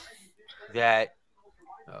that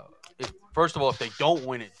first of all, if they don't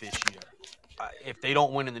win it this year, if they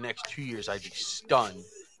don't win in the next 2 years, I'd be stunned.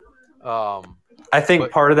 I think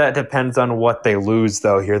part of that depends on what they lose,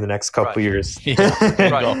 though, here the next couple years.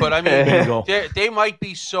 Right, but I mean, they might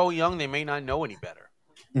be so young they may not know any better.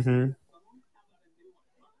 Mm-hmm.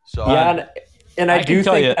 So yeah, and I do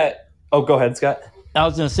think that. Oh, go ahead, Scott. I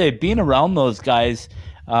was going to say, being around those guys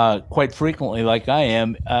quite frequently, like I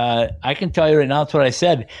am, I can tell you right now. That's what I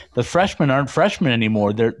said. The freshmen aren't freshmen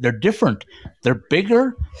anymore. They're different. They're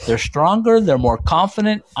bigger. They're stronger. They're more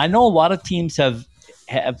confident. I know a lot of teams have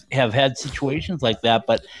had situations like that,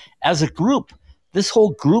 but as a group, this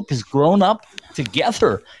whole group has grown up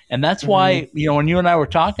together, and that's why when you and I were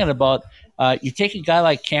talking about, you take a guy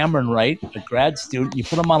like Cameron Wright, a grad student, you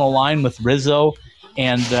put him on a line with Rizzo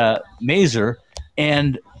and Mazur,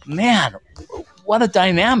 and man, what a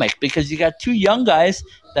dynamic, because you got 2 young guys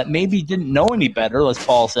that maybe didn't know any better, as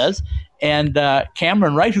Paul says, and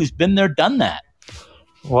Cameron Wright, who's been there, done that.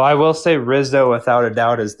 Well, I will say Rizzo, without a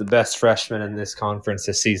doubt, is the best freshman in this conference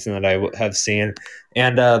this season that I have seen.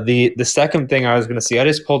 And the second thing I was going to see, I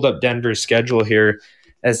just pulled up Denver's schedule here,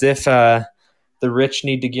 as if the rich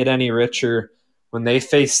need to get any richer. When they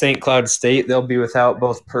face St. Cloud State, they'll be without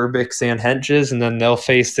both Perbix and Hentges, and then they'll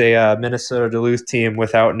face a Minnesota Duluth team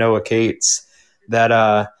without Noah Cates. This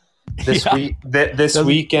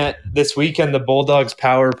weekend, the Bulldogs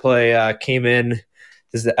power play came in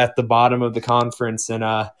is at the bottom of the conference, and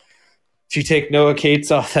if you take Noah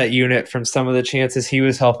Cates off that unit from some of the chances he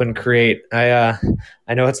was helping create, I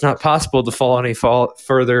know it's not possible to fall any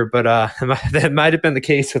further, but that might have been the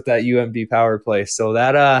case with that UMD power play. So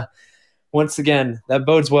that once again, that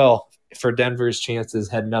bodes well for Denver's chances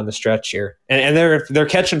heading down the stretch here, and they're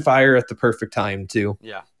catching fire at the perfect time too.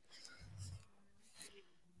 Yeah,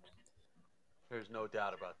 there's no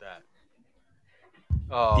doubt about that.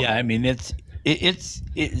 Yeah, I mean it's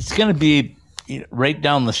going to be right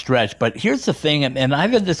down the stretch. But here's the thing, and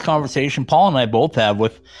I've had this conversation, Paul and I both have,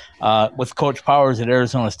 with Coach Powers at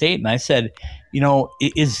Arizona State, and I said,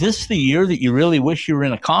 is this the year that you really wish you were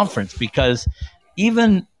in a conference? Because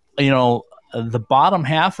even the bottom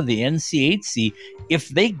half of the NCHC, if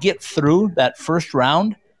they get through that first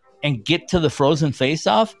round and get to the frozen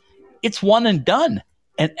face-off, it's one and done.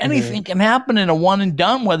 And anything can happen in a one and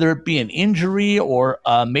done, whether it be an injury or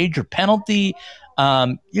a major penalty.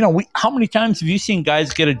 How many times have you seen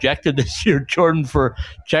guys get ejected this year, Jordan, for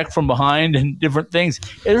check from behind and different things?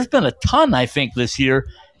 There's been a ton, I think, this year,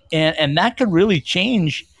 and that could really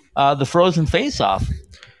change the frozen face-off.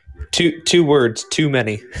 Two words, too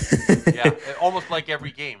many. Yeah, almost like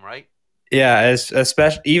every game, right? Yeah,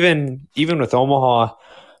 especially even with Omaha,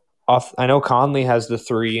 I know Conley has the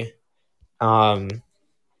 3.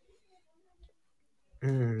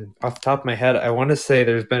 Off the top of my head, I want to say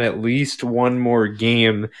there's been at least one more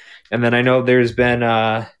game, and then I know there's been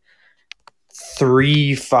 3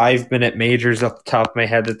 5-minute majors off the top of my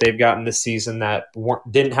head that they've gotten this season that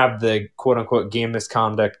didn't have the quote-unquote game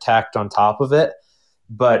misconduct tacked on top of it,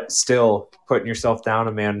 but still putting yourself down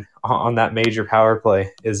a man on that major power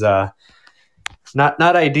play is not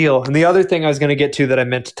ideal. And the other thing I was going to get to that I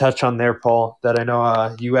meant to touch on there, Paul, that I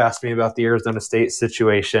know you asked me about the Arizona State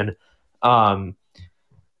situation.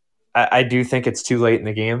 I do think it's too late in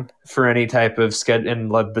the game for any type of schedule. And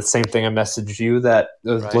the same thing I messaged you that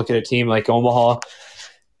look at a team like Omaha.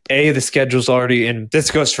 The schedule's already, and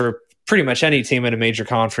this goes for pretty much any team in a major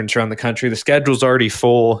conference around the country. The schedule's already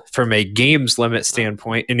full from a games limit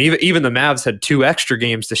standpoint. And even the Mavs had 2 extra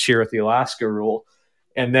games this year with the Alaska rule.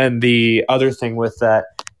 And then the other thing with that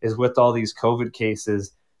is with all these COVID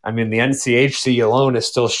cases, I mean, the NCHC alone is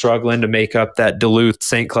still struggling to make up that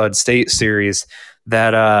Duluth-St. Cloud State series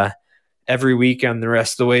that every weekend the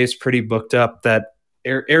rest of the way is pretty booked up. That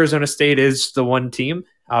Arizona State is the one team,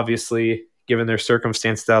 obviously, given their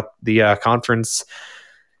circumstance, that the conference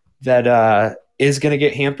that is going to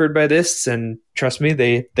get hampered by this. And trust me,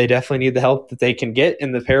 they definitely need the help that they can get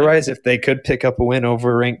in the pairwise if they could pick up a win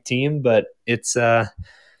over a ranked team. But it's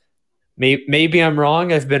maybe I'm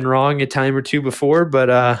wrong. I've been wrong a time or two before,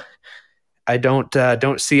 but I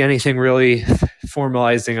don't see anything really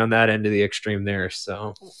formalizing on that end of the extreme there.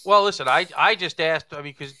 So, well, listen, I just asked, I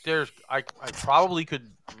mean, because I probably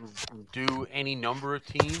could do any number of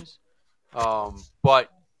teams, but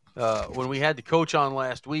when we had the coach on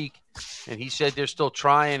last week, and he said they're still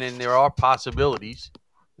trying and there are possibilities,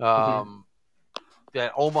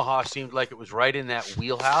 that Omaha seemed like it was right in that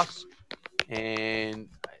wheelhouse, and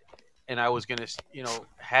I was gonna,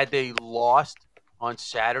 had they lost on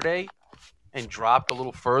Saturday and dropped a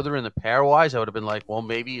little further in the pairwise, I would have been like, well,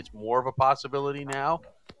 maybe it's more of a possibility now,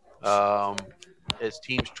 as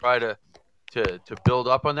teams try to build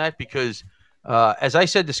up on that. Because as I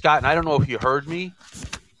said to Scott, and I don't know if you heard me,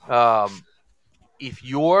 if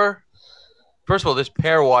you're, first of all, this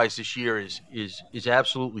pairwise this year is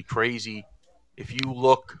absolutely crazy. If you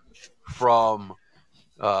look from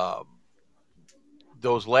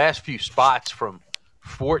those last few spots from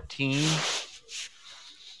 14.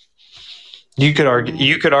 You could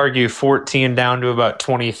argue 14 down to about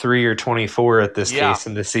 23 or 24 at this case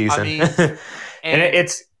in the season. I mean, and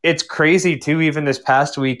it's crazy too. Even this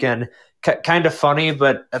past weekend, kind of funny,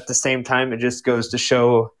 but at the same time, it just goes to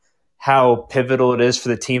show how pivotal it is for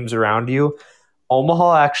the teams around you.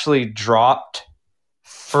 Omaha actually dropped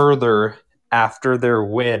further after their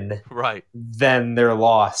win, than their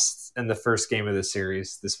loss in the first game of the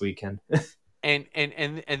series this weekend. And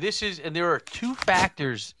this is, and there are 2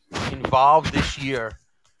 factors involved this year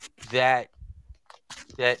that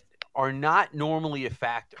are not normally a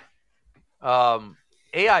factor.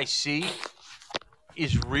 AIC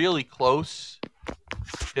is really close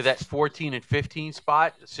to that 14 and 15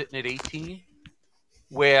 spot, sitting at 18,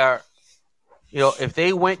 where, if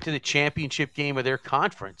they went to the championship game of their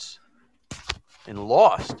conference and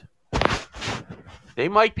lost, they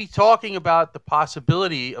might be talking about the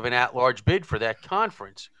possibility of an at-large bid for that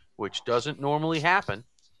conference, which doesn't normally happen.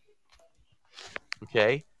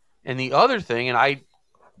 Okay? And the other thing, and I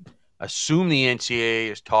assume the NCAA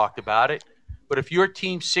has talked about it, but if your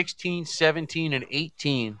team 16, 17, and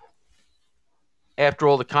 18, after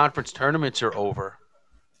all the conference tournaments are over,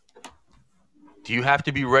 do you have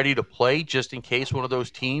to be ready to play just in case one of those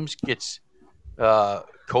teams gets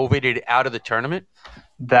COVIDed out of the tournament?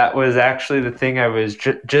 That was actually the thing I was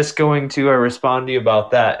just going to respond to you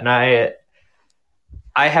about that. And I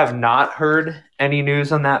have not heard any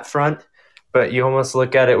news on that front, but you almost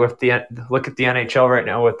look at it with look at the NHL right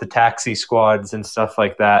now with the taxi squads and stuff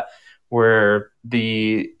like that, where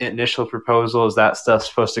the initial proposal is that stuff's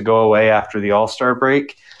supposed to go away after the All-Star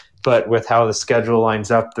break. But with how the schedule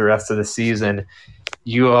lines up the rest of the season,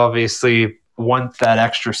 you obviously want that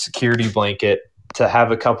extra security blanket to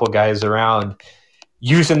have a couple guys around.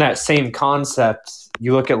 Using that same concept,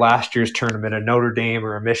 you look at last year's tournament, a Notre Dame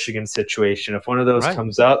or a Michigan situation. If one of those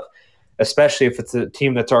comes up, especially if it's a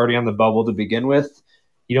team that's already on the bubble to begin with,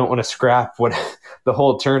 you don't want to scrap the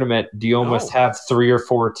whole tournament. Do you almost have 3 or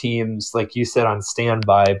 4 teams, like you said, on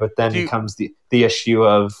standby? But then becomes the issue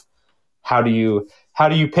of how do you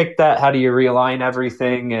pick that? How do you realign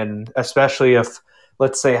everything? And especially if,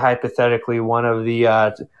 let's say, hypothetically, one of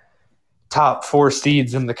the top 4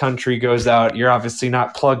 seeds in the country goes out, you're obviously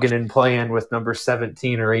not plugging and playing with number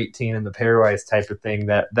 17 or 18 in the pairwise type of thing.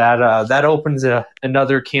 That opens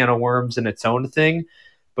another can of worms in its own thing.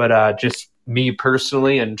 But just me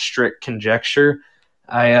personally, and strict conjecture,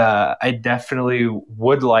 I definitely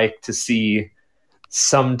would like to see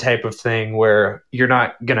some type of thing where you're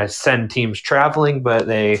not going to send teams traveling, but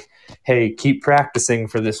keep practicing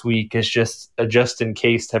for this week. It's just a just in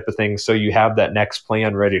case type of thing, so you have that next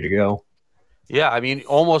plan ready to go. Yeah, I mean,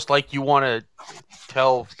 almost like you want to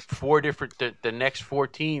tell the next 4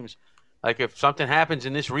 teams, like, if something happens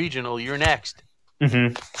in this regional, you're next.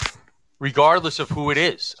 Mm-hmm. Regardless of who it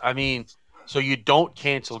is. I mean, so you don't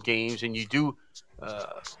cancel games, and you do.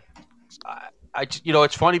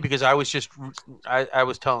 it's funny because I was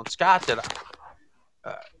telling Scott that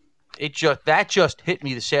that just hit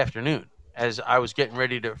me this afternoon as I was getting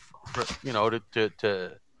ready to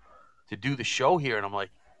do the show here, and I'm like,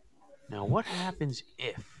 now what happens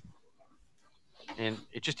if? And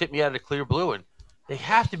it just hit me out of the clear blue, and they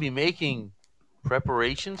have to be making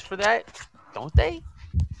preparations for that, don't they?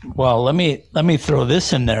 Well, let me throw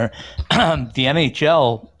this in there. The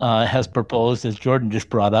NHL has proposed, as Jordan just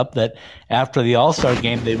brought up, that after the All-Star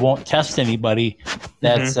game, they won't test anybody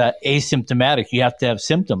that's asymptomatic. You have to have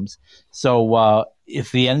symptoms. So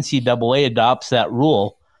if the NCAA adopts that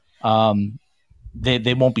rule,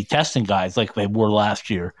 they won't be testing guys like they were last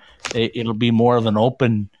year. It'll be more of an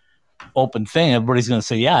open thing. Everybody's going to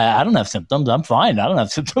say, yeah, I don't have symptoms. I'm fine. I don't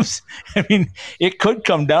have symptoms. I mean, it could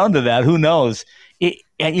come down to that. Who knows?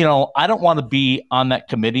 I don't want to be on that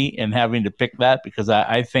committee and having to pick that because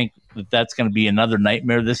I think that's going to be another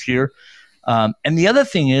nightmare this year. And the other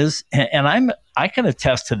thing is, and I can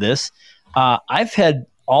attest to this, I've had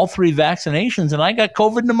all 3 vaccinations and I got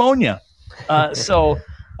COVID pneumonia.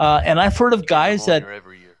 And I've heard of guys that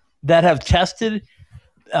have tested,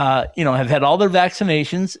 have had all their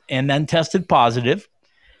vaccinations and then tested positive.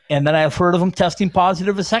 And then I've heard of them testing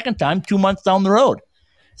positive a second time 2 months down the road.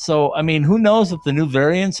 So, I mean, who knows if the new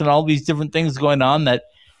variants and all these different things going on that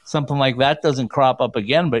something like that doesn't crop up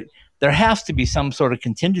again. But there has to be some sort of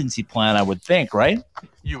contingency plan, I would think, right?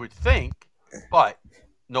 You would think, but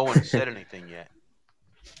no one has said anything yet.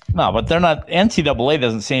 No, but they're not. NCAA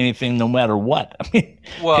doesn't say anything no matter what. I mean,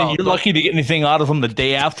 you're lucky to get anything out of them the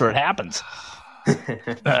day after it happens.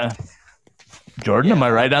 Jordan, am I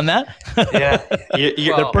right on that? Yeah,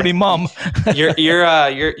 they're pretty mum. You're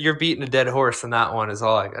beating a dead horse on that one. Is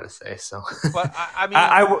all I got to say. So, but go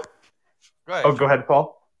ahead. Oh, go ahead,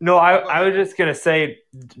 Paul. No, I was just gonna say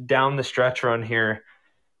down the stretch run here.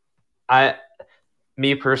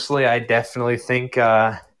 Me personally, I definitely think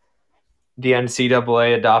the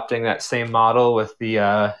NCAA adopting that same model with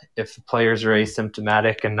the if the players are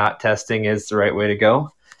asymptomatic and not testing is the right way to go,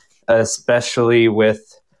 especially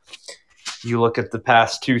with. You look at the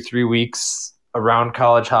past 2-3 weeks around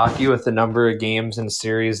college hockey with the number of games and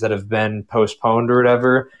series that have been postponed or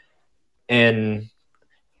whatever. And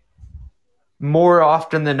more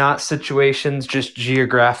often than not, situations just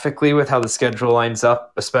geographically with how the schedule lines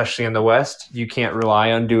up, especially in the West, you can't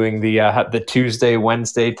rely on doing the Tuesday,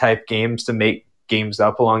 Wednesday type games to make games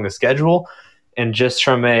up along the schedule. And just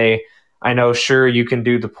from I know, sure, you can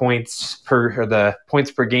do the points per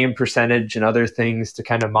game percentage and other things to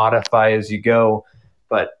kind of modify as you go.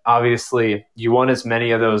 But obviously, you want as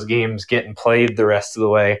many of those games getting played the rest of the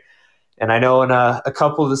way. And I know in a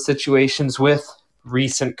couple of the situations with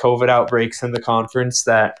recent COVID outbreaks in the conference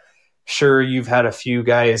that, sure, you've had a few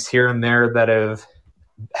guys here and there that have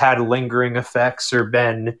had lingering effects or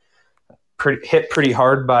been hit pretty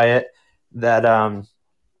hard by it that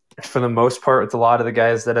for the most part, with a lot of the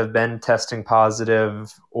guys that have been testing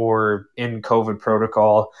positive or in COVID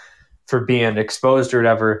protocol for being exposed or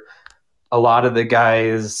whatever, a lot of the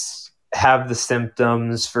guys have the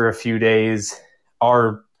symptoms for a few days,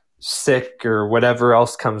 are sick or whatever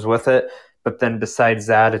else comes with it. But then besides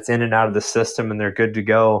that, it's in and out of the system and they're good to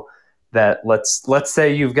go. That let's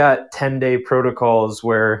say you've got 10-day protocols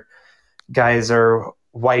where guys are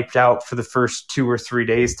wiped out for the first 2 or 3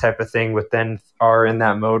 days type of thing, but then are in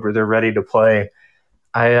that mode where they're ready to play.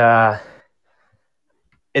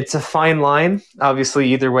 It's a fine line,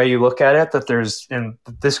 obviously, either way you look at it, and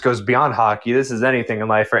this goes beyond hockey. This is anything in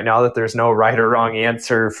life right now, that there's no right or wrong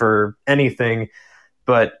answer for anything,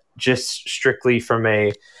 but just strictly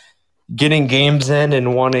from getting games in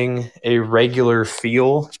and wanting a regular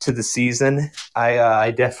feel to the season,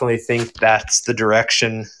 I definitely think that's the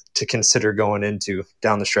direction to consider going into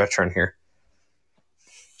down the stretch run here.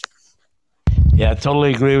 Yeah,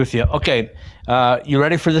 totally agree with you. Okay, you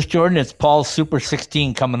ready for this, Jordan? It's Paul's Super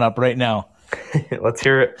 16 coming up right now. Let's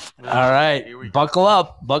hear it. All right, buckle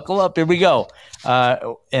up. Here we go.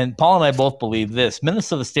 And Paul and I both believe this.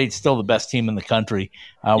 Minnesota State's still the best team in the country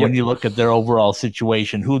when you look at their overall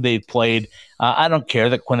situation, who they've played. I don't care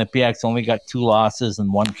that Quinnipiac's only got 2 losses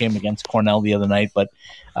and one came against Cornell the other night, but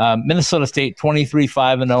Minnesota State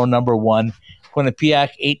 23-5-0, number 1. Quinnipiac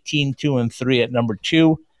 18-2-3 at number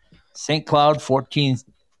 2. St. Cloud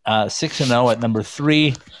 14-6-0 at number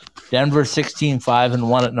 3. Denver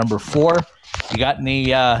 16-5-1 at number 4. You got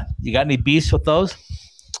any beasts with those?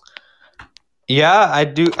 Yeah, I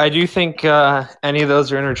do think any of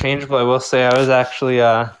those are interchangeable. I will say I was actually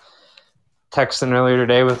texting earlier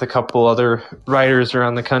today with a couple other writers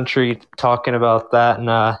around the country talking about that,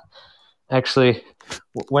 and actually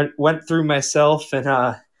went through myself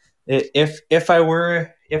and If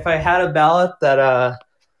I had a ballot that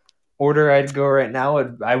order I'd go right now,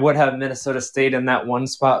 I would have Minnesota State in that one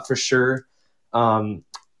spot for sure.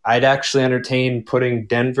 I'd actually entertain putting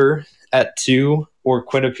Denver at 2 or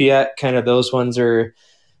Quinnipiac. Kind of those ones are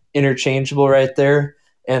interchangeable right there.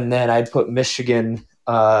 And then I'd put Michigan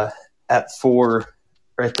at 4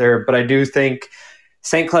 right there. But I do think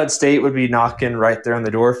St. Cloud State would be knocking right there on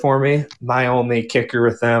the door for me. My only kicker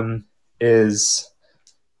with them is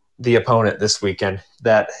the opponent this weekend.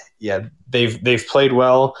 They've played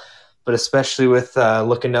well, but especially with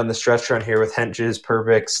looking down the stretch run here with Hentges,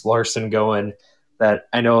 Perbix, Larson going, that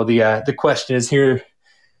I know the question is here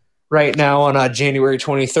right now on January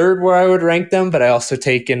 23rd where I would rank them, but I also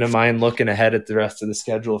take into mind looking ahead at the rest of the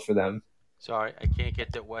schedule for them. Sorry, I can't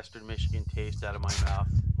get that Western Michigan taste out of my mouth.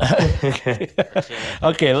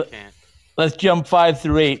 Okay, let's jump 5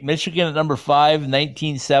 through 8. Michigan at number 5,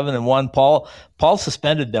 19-7-1. Paul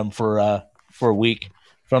suspended them for a week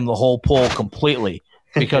from the whole poll completely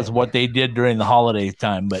because of what they did during the holiday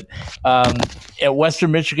time. But at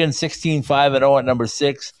Western Michigan, 16-5-0 at number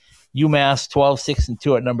 6. UMass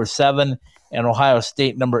 12-6-2 at number 7, and Ohio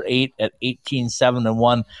State number 8 at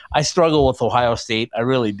 18-7-1. I struggle with Ohio State, I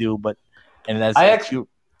really do, but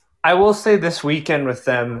I will say this weekend with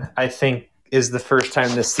them, I think is the first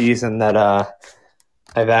time this season that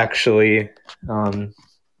I've actually,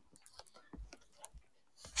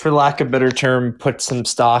 for lack of a better term, put some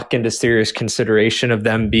stock into serious consideration of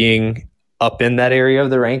them being up in that area of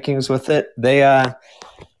the rankings with it. They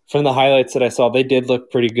from the highlights that I saw, they did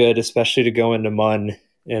look pretty good, especially to go into Munn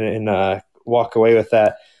and walk away with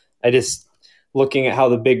that. I just, looking at how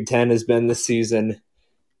the Big Ten has been this season,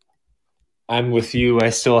 I'm with you. I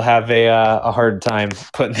still have a hard time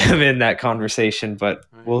putting them in that conversation, but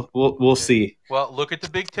we'll see. Well, look at the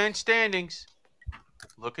Big Ten standings.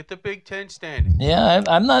 Yeah,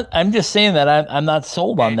 I'm not. I'm just saying that I'm not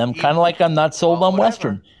sold on them. Kind of like I'm not sold on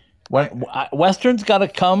Western. Western's got to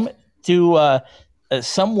come to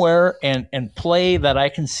somewhere and play that I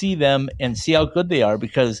can see them and see how good they are,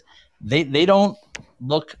 because they don't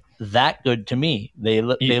look that good to me. They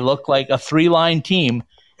look like a 3-line team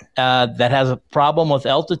that has a problem with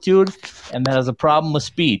altitude and that has a problem with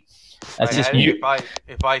speed. That's just you.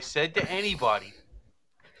 If I said to anybody,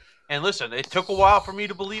 and listen, it took a while for me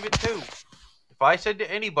to believe it too. If I said to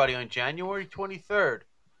anybody on January 23rd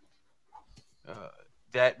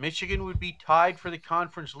that Michigan would be tied for the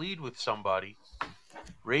conference lead with somebody,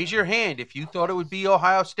 raise your hand if you thought it would be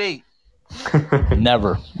Ohio State.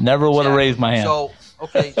 Never would have raised my hand.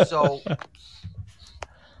 So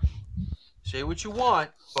say what you want,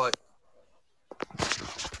 but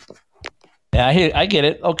yeah, I get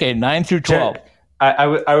it. Okay, 9 through 12.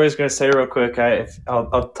 I was going to say real quick.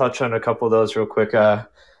 I'll touch on a couple of those real quick.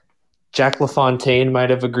 Jack LaFontaine might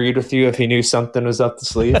have agreed with you if he knew something was up the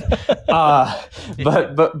sleeve.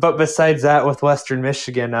 But besides that, with Western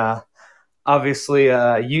Michigan, obviously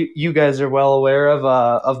you guys are well aware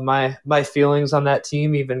of my feelings on that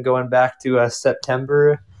team, even going back to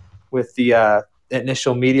September with the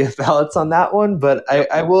initial media ballots on that one. But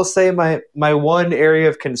I will say my one area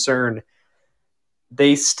of concern,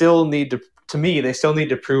 they still need to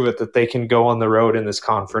prove it that they can go on the road in this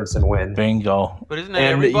conference and win. Bingo. But isn't that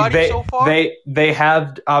everybody so far? They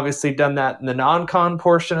have obviously done that in the non-con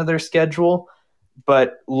portion of their schedule,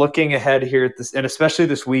 but looking ahead here at this, and especially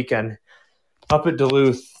this weekend up at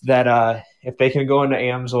Duluth, that if they can go into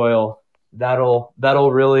Amsoil, that'll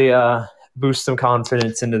really boost some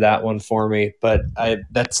confidence into that one for me. But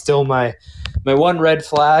that's still my one red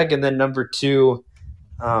flag. And then number 2,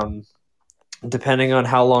 depending on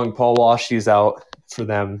how long Paul Washi's out for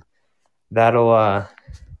them, that'll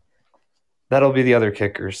be the other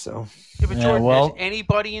kicker. So, yeah, but Jordan, has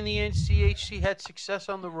anybody in the NCHC had success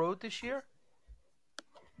on the road this year?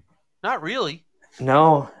 Not really.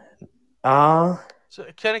 No. So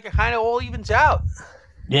it kind of all evens out.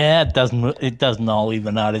 Yeah, it doesn't all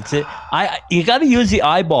even out. You got to use the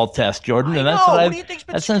eyeball test, Jordan. And that's what do you think's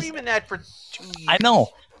been screaming that for 2 years? I know,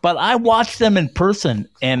 but I watched them in person,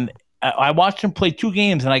 and I watched them play 2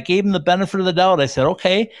 games, and I gave them the benefit of the doubt. I said,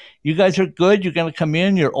 okay, you guys are good. You're going to come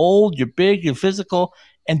in. You're old. You're big. You're physical.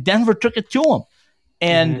 And Denver took it to them.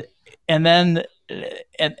 And then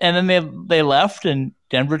they left, and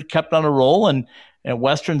Denver kept on a roll, and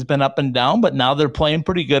Western's been up and down, but now they're playing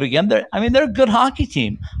pretty good again. They're a good hockey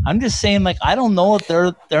team. I'm just saying, I don't know if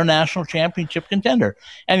they're a national championship contender.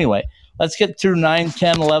 Anyway, let's get through 9,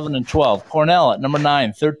 10, 11, and 12. Cornell at number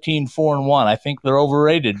 9, 13-4-1. I think they're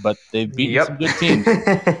overrated, but they've beaten some good teams.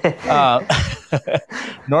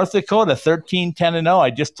 North Dakota, 13-10-0.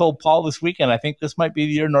 I just told Paul this weekend, I think this might be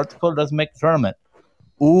the year North Dakota doesn't make the tournament.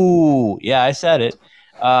 Ooh, yeah, I said it.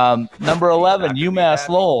 Number 11, Not gonna be UMass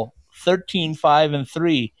happy. Lowell,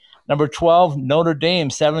 13-5-3. Number 12, Notre Dame,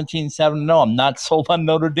 17-7. No, I'm not sold on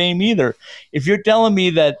Notre Dame either. If you're telling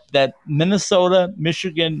me that Minnesota,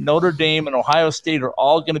 Michigan, Notre Dame, and Ohio State are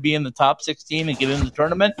all going to be in the top 16 and get in the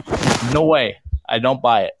tournament, no way. I don't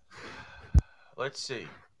buy it. Let's see.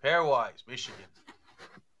 Pairwise, Michigan,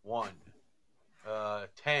 1.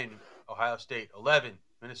 10, Ohio State. 11,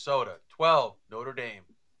 Minnesota. 12, Notre Dame.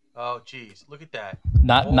 Oh, geez. Look at that.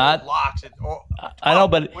 Not locks. I know,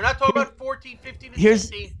 but we're not talking about 14, 15, and here's-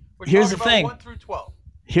 16. We're here's talking the about thing. 1 through 12.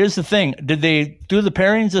 Here's the thing. Did they do the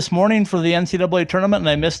pairings this morning for the NCAA tournament and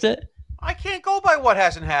I missed it? I can't go by what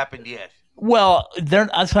hasn't happened yet. Well,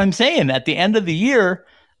 that's what I'm saying. At the end of the year,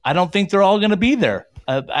 I don't think they're all going to be there.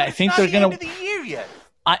 I think they're going to. It's not the end of the year yet.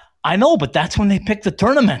 I know, but that's when they pick the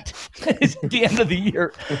tournament. It's at the end of the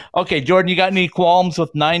year. Okay, Jordan, you got any qualms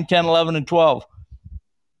with 9, 10, 11, and 12?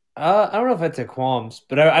 I don't know if it's a qualms,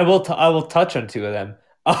 but I will touch on two of them.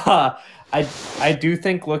 I do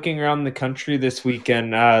think looking around the country this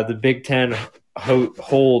weekend, the Big Ten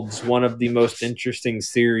holds one of the most interesting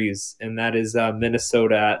series, and that is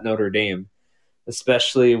Minnesota at Notre Dame,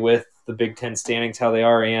 especially with the Big Ten standings how they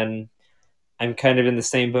are. And I'm kind of in the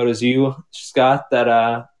same boat as you, Scott,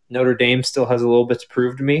 that Notre Dame still has a little bit to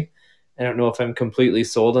prove to me. I don't know if I'm completely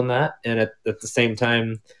sold on that. And at the same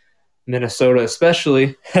time, Minnesota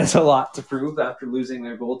especially has a lot to prove after losing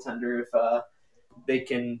their goaltender. If they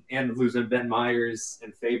can, and losing Ben Myers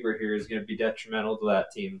and Faber here is going to be detrimental to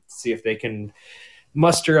that team. See if they can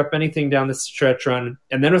muster up anything down the stretch run.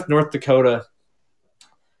 And then with North Dakota,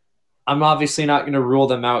 I'm obviously not going to rule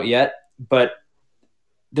them out yet, but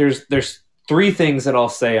there's 3 things that I'll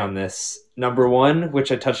say on this. Number 1,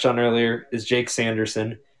 which I touched on earlier, is Jake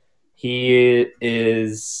Sanderson. He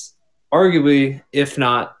is arguably, if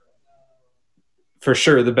not for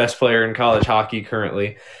sure, the best player in college hockey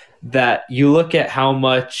currently. That you look at how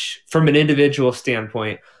much, from an individual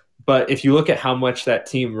standpoint, but if you look at how much that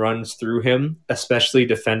team runs through him, especially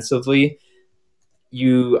defensively,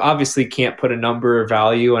 you obviously can't put a number or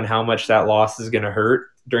value on how much that loss is going to hurt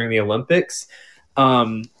during the Olympics.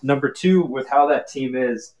 Number 2, with how that team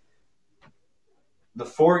is, the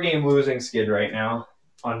 4-game losing skid right now,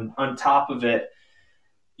 on top of it,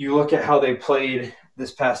 you look at how they played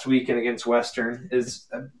this past weekend against Western, is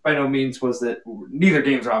by no means was that neither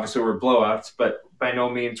games obviously were blowouts, but by no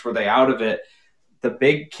means were they out of it. The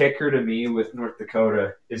big kicker to me with North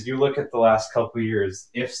Dakota is you look at the last couple of years,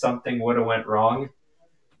 if something would have went wrong,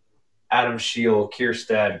 Adam Scheel,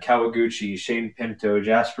 Kierstad, Kawaguchi, Shane Pinto,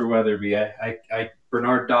 Jasper Weatherby,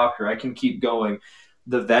 Bernard Docker, I can keep going.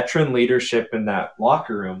 The veteran leadership in that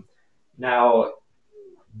locker room. Now,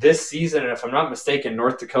 this season, if I'm not mistaken,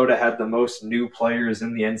 North Dakota had the most new players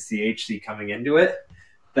in the NCHC coming into it.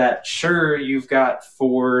 That sure, you've got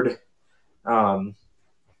Ford,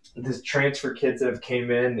 this transfer kids that have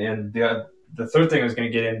came in, and the third thing I was going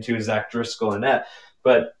to get into is Zach Driscoll and that.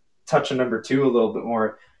 But touch on number 2 a little bit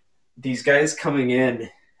more. These guys coming in,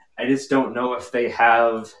 I just don't know if they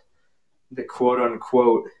have the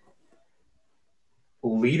quote-unquote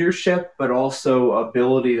leadership, but also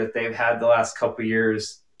ability that they've had the last couple of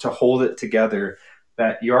years to hold it together.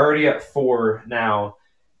 That you're already at 4 now.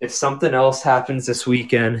 If something else happens this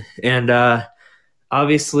weekend, and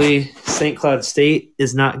obviously St. Cloud State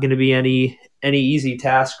is not going to be any easy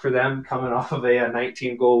task for them coming off of a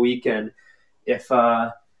 19-goal weekend. If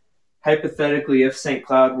hypothetically, if St.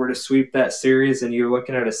 Cloud were to sweep that series and you're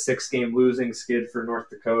looking at a 6-game losing skid for North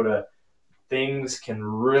Dakota, things can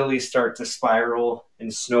really start to spiral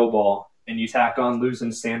and snowball, and you tack on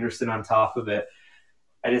losing Sanderson on top of it.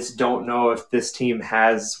 I just don't know if this team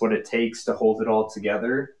has what it takes to hold it all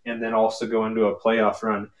together and then also go into a playoff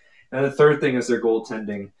run. And the third thing is their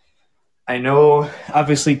goaltending. I know,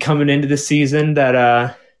 obviously, coming into the season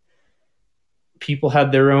that people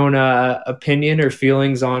had their own opinion or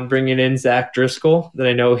feelings on bringing in Zach Driscoll, that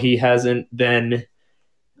I know he hasn't been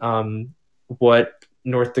what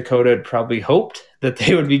North Dakota had probably hoped that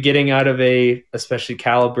they would be getting out of a, especially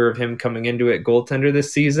caliber of him coming into it, goaltender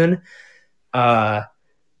this season.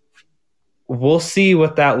 We'll see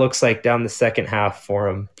what that looks like down the second half for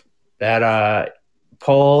him. That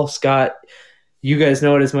Paul, Scott, you guys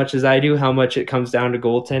know it as much as I do, how much it comes down to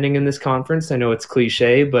goaltending in this conference. I know it's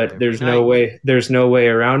cliche, but there's no way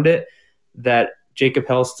around it. That Jacob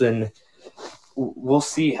Helston, we'll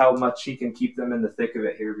see how much he can keep them in the thick of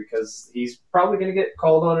it here, because he's probably going to get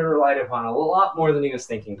called on and relied upon a lot more than he was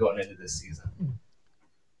thinking going into this season.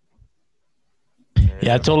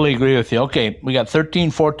 Yeah, I totally agree with you. Okay, we got 13,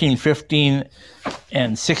 14, 15,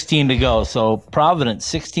 and 16 to go. So Providence,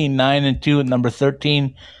 16, 9, and 2 at number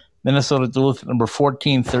 13. Minnesota Duluth at number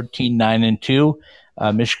 14, 13, 9, and 2.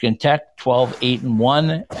 Michigan Tech, 12, 8, and 1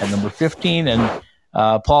 at number 15. And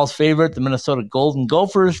Paul's favorite, the Minnesota Golden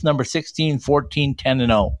Gophers, number 16, 14, 10, and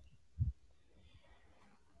 0.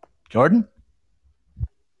 Jordan?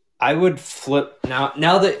 I would flip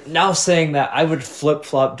now saying that I would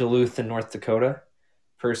flip-flop Duluth and North Dakota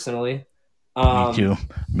personally.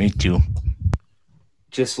 Me too.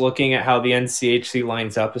 Just looking at how the NCHC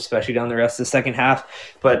lines up, especially down the rest of the second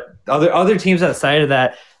half. But other teams outside of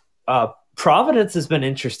that, Providence has been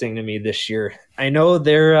interesting to me this year. I know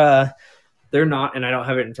they're not, and I don't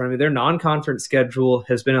have it in front of me. Their non-conference schedule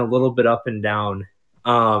has been a little bit up and down.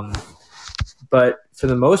 But for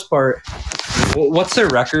the most part, what's their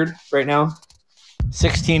record right now?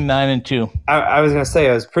 16, 9, and 2. I was going to say,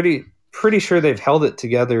 I was pretty sure they've held it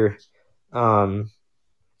together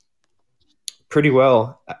pretty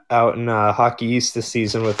well out in Hockey East this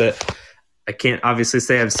season with it. I can't obviously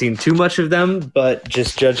say I've seen too much of them, but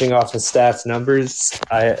just judging off of stats numbers,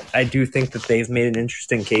 I do think that they've made an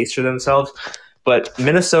interesting case for themselves. But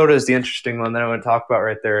Minnesota is the interesting one that I want to talk about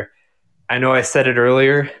right there. I know I said it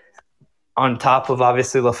earlier, on top of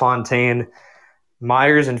obviously LaFontaine,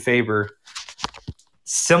 Myers, and Faber.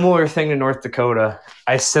 Similar thing to North Dakota.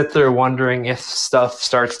 I sit there wondering if stuff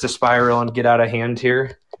starts to spiral and get out of hand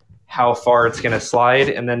here, how far it's going to slide.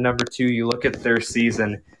 And then number two, you look at their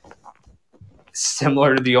season.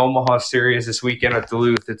 Similar to the Omaha series this weekend at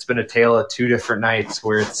Duluth, it's been a tale of two different nights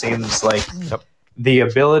where it seems like the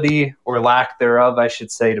ability, or lack thereof, I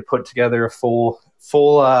should say, to put together a full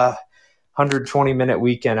 120-minute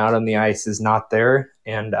weekend out on the ice is not there.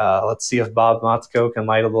 And let's see if Bob Motzko can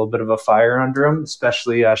light a little bit of a fire under him,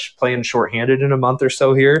 especially playing shorthanded in a month or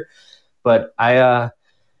so here. But the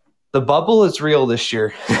bubble is real this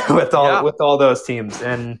year with all those teams,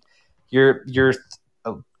 and you're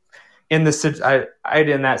in the I'd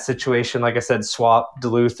in that situation, like I said, swap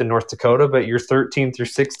Duluth and North Dakota, but you're 13 through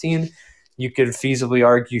 16. You could feasibly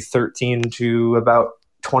argue 13 to about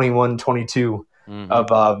 21, 22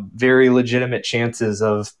 of very legitimate chances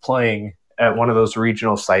of playing at one of those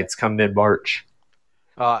regional sites come mid-March.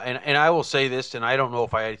 And I will say this, and I don't know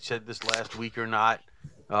if I said this last week or not,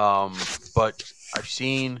 but I've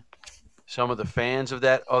seen some of the fans of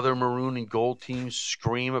that other maroon and gold team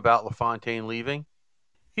scream about LaFontaine leaving.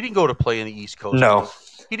 He didn't go to play in the East Coast. No.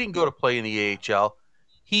 He didn't go to play in the AHL.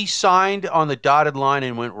 He signed on the dotted line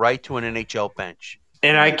and went right to an NHL bench.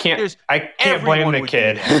 And I can't blame the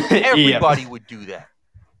kid. Everybody would do that.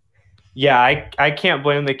 Yeah, I can't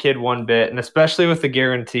blame the kid one bit, and especially with the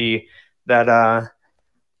guarantee that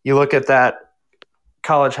you look at that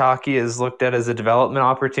college hockey is looked at as a development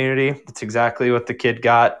opportunity. That's exactly what the kid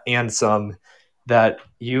got, and some. That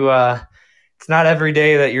you it's not every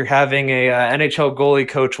day that you're having a NHL goalie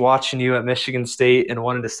coach watching you at Michigan State and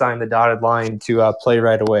wanting to sign the dotted line to play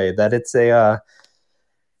right away. That it's a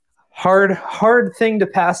hard thing to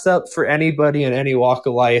pass up for anybody in any walk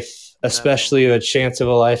of life, especially a chance of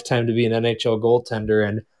a lifetime to be an NHL goaltender.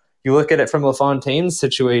 And you look at it from LaFontaine's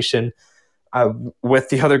situation, with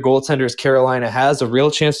the other goaltenders Carolina has, a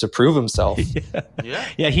real chance to prove himself.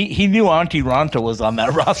 Yeah. He knew Auntie Ronta was on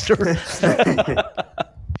that roster.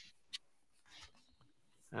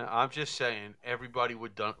 I'm just saying, everybody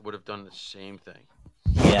would have done the same thing.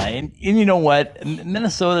 Yeah, and you know what?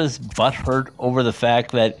 Minnesota's butthurt over the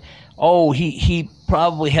fact that, he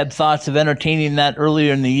probably had thoughts of entertaining that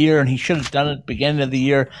earlier in the year, and he should have done it at the beginning of the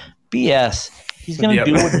year. BS. He's going to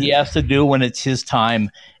do what he has to do when it's his time.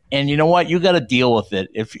 And you know what? You got to deal with it.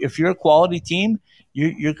 If you're a quality team,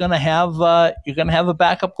 you're going to have a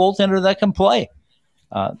backup goaltender that can play.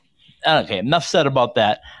 Okay, enough said about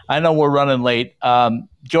that. I know we're running late.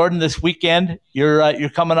 Jordan, this weekend you're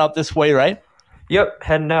coming out this way, right? Yep,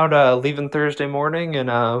 heading out, leaving Thursday morning, and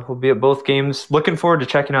we'll be at both games. Looking forward to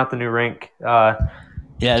checking out the new rink.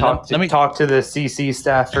 Talked to the CC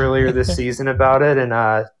staff earlier this season about it, and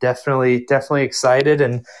definitely excited,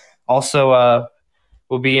 and also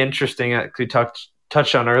will be interesting. We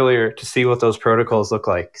touched on earlier to see what those protocols look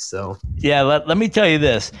like. So yeah, let me tell you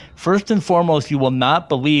this. First and foremost, you will not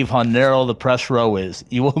believe how narrow the press row is.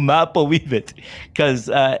 You will not believe it, because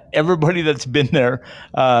everybody that's been there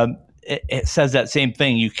it says that same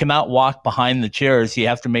thing. You cannot walk behind the chairs. You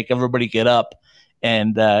have to make everybody get up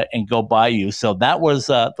and go by you. So that was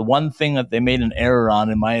the one thing that they made an error on,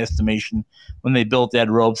 in my estimation, when they built Ed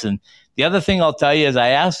Ropes. And the other thing I'll tell you is I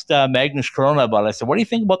asked Magnus Corona about it. I said, what do you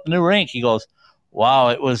think about the new rink? He goes, wow,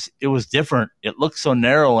 it was different. It looks so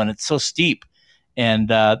narrow and it's so steep. And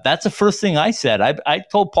that's the first thing I said. I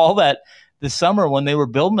told Paul that this summer when they were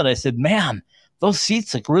building it. I said, man, those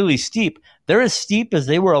seats look really steep. They're as steep as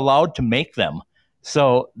they were allowed to make them.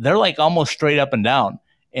 So they're like almost straight up and down.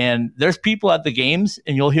 And there's people at the games,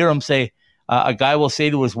 and you'll hear them say, a guy will say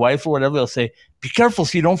to his wife or whatever, they'll say, be careful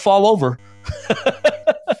so you don't fall over.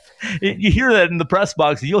 You hear that in the press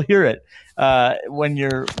box. You'll hear it when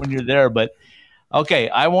you're there. But okay,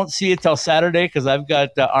 I won't see it till Saturday because I've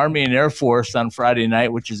got Army and Air Force on Friday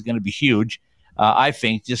night, which is going to be huge. I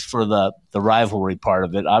think just for the rivalry part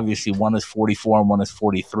of it. Obviously, one is 44 and one is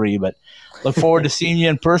 43. But look forward to seeing you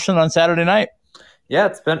in person on Saturday night. Yeah,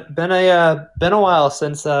 it's been a while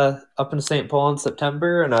since up in St. Paul in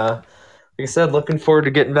September, and like I said, looking forward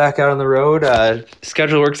to getting back out on the road.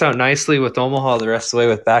 Schedule works out nicely with Omaha the rest of the way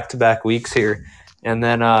with back-to-back weeks here, and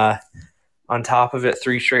then on top of it,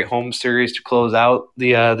 3 straight home series to close out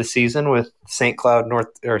the season with St. Cloud,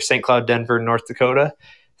 Denver, North Dakota.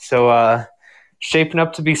 So shaping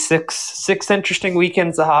up to be six interesting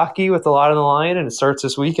weekends of hockey with a lot on the line, and it starts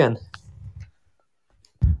this weekend.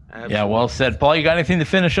 Absolutely. Yeah, well said, Paul. You got anything to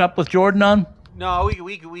finish up with Jordan on? No,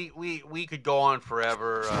 we could go on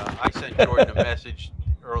forever. I sent Jordan a message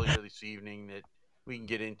earlier this evening that we can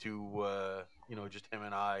get into, just him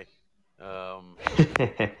and I.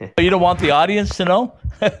 You don't want the audience to know?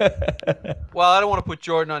 Well, I don't want to put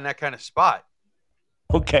Jordan on that kind of spot.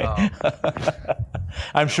 Okay.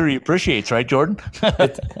 I'm sure he appreciates, right, Jordan?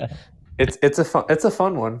 It's a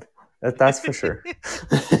fun one. That's for sure.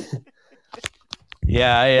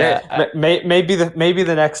 Yeah. Maybe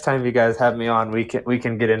the next time you guys have me on, we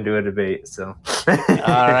can get into a debate. So, all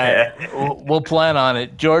right, we'll plan on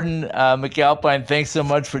it. Jordan McAlpine, thanks so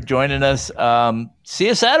much for joining us. See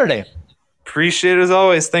you Saturday. Appreciate it as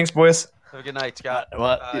always. Thanks, boys. Have a good night, Scott.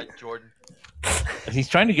 Jordan. He's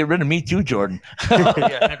trying to get rid of me too, Jordan.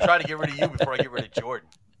 Yeah, I'm trying to get rid of you before I get rid of Jordan.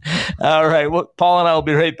 All right. Well, Paul and I will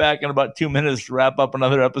be right back in about 2 minutes to wrap up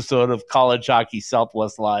another episode of College Hockey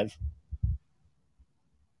Southwest Live.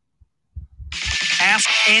 Ask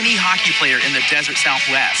any hockey player in the desert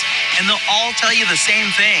Southwest, and they'll all tell you the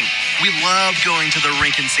same thing. We love going to the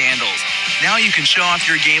rink in sandals. Now you can show off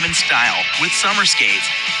your game in style with summer skates.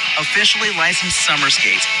 Officially licensed summer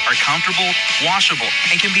skates are comfortable, washable,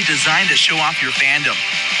 and can be designed to show off your fandom.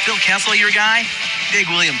 Phil Kessel your guy? Big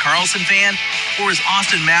William Karlsson fan? Or is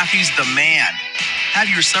Austin Matthews the man? Have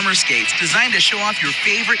your summer skates designed to show off your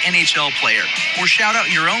favorite NHL player, or shout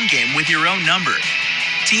out your own game with your own number.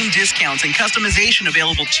 Team discounts and customization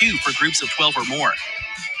available too for groups of 12 or more.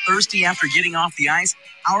 Thirsty after getting off the ice?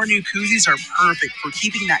 Our new koozies are perfect for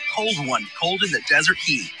keeping that cold one cold in the desert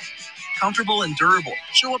heat. Comfortable and durable,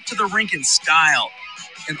 show up to the rink in style.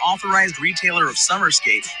 An authorized retailer of summer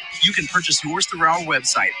skates, you can purchase yours through our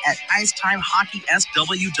website at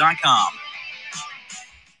IcetimeHockeySW.com.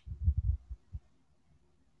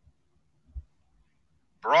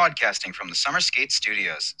 Broadcasting from the Summer Skates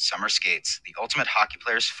Studios, Summer Skates, the ultimate hockey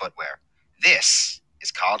player's footwear. This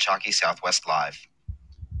is College Hockey Southwest Live.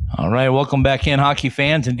 All right, welcome back in, hockey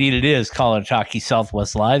fans. Indeed, it is College Hockey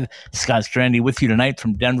Southwest Live. Scott Strandy with you tonight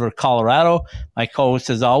from Denver, Colorado. My co-host,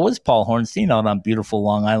 as always, Paul Hornstein, out on beautiful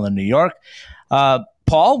Long Island, New York.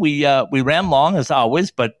 Paul, we ran long as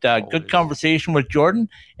always, but good conversation with Jordan.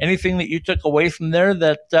 Anything that you took away from there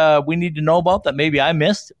that we need to know about that maybe I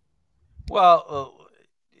missed? Well,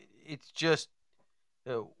 it's just,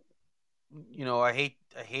 I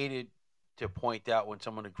hated to point out when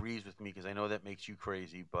someone agrees with me because I know that makes you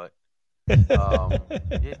crazy, but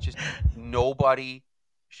it's just nobody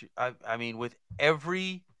should, I mean, with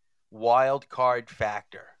every wild card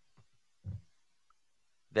factor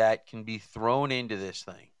that can be thrown into this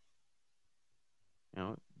thing,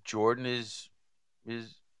 Jordan is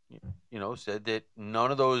said that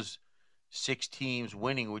none of those 6 teams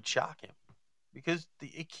winning would shock him because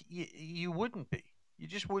you wouldn't be. You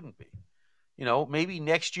just wouldn't be. Maybe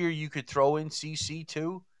next year you could throw in CC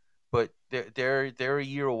too, but they're a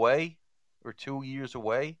year away or 2 years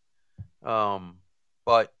away.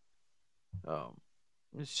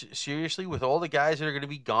 Seriously, with all the guys that are going to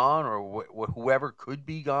be gone, or whoever could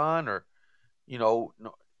be gone, or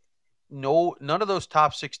none of those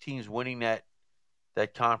top 6 teams winning that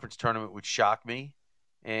conference tournament would shock me,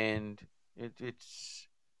 and it's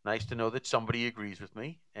nice to know that somebody agrees with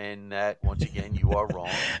me, and that once again you are wrong.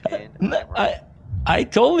 And I'm right. I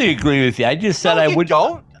totally agree with you. I just said I would.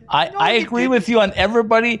 Don't. I agree with you on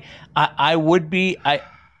everybody. I would be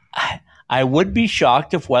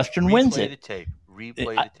shocked if Western wins it. Replay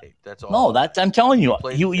the tape. That's all. No, I'm telling you.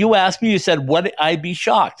 You asked me. You said, "Would I be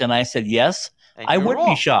shocked?" And I said, "Yes, I would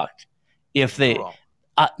be shocked if they." Wrong.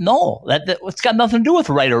 No, it's got nothing to do with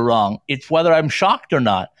right or wrong. It's whether I'm shocked or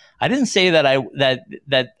not. I didn't say that I'm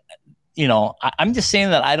just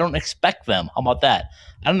saying that I don't expect them. How about that?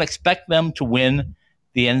 I don't expect them to win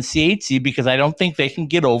the NCHC because I don't think they can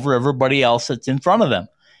get over everybody else that's in front of them.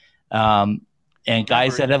 And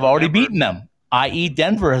guys that have already beaten them, i.e.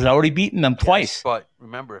 Denver has already beaten them twice. But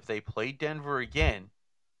remember, if they play Denver again,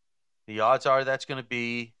 the odds are that's going to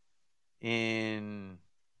be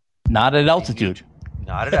not at altitude.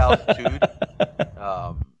 Not at altitude.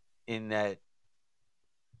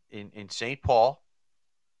 In St. Paul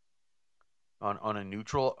on a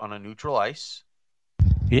neutral ice.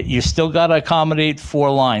 You still got to accommodate 4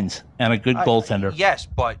 lines and a good goaltender. Yes,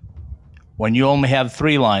 but when you only have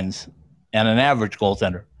 3 lines and an average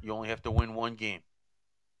goaltender, you only have to win 1 game.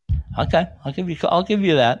 Okay, I'll give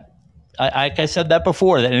you that. Like I said that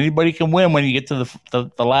before, that anybody can win when you get to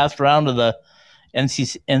the last round of the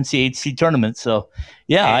NCHC tournament. So,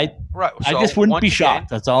 yeah, I just wouldn't be shocked.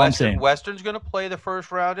 That's all I'm saying. Western's going to play the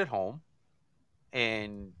first round at home,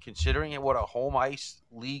 and considering what a home ice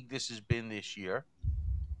league this has been this year,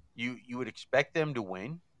 you would expect them to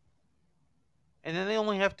win, and then they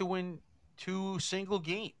only have to win 2 single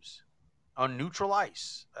games on neutral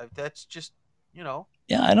ice. That's just,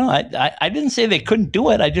 Yeah, I know. I didn't say they couldn't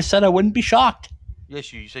do it. I just said I wouldn't be shocked.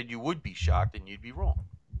 Yes, you said you would be shocked, and you'd be wrong.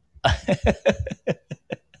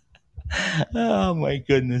 Oh my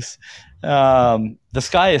goodness. The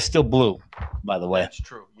sky is still blue, by the way. That's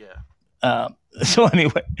true. Yeah. So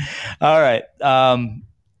anyway, all right.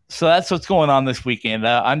 So that's what's going on this weekend.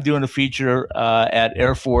 I'm doing a feature at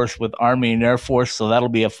Air Force with Army and Air Force, so that'll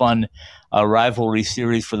be a fun rivalry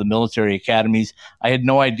series for the military academies. I had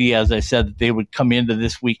no idea, as I said, that they would come into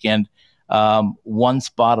this weekend 1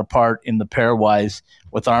 spot apart in the pairwise,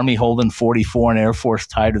 with Army holding 44 and Air Force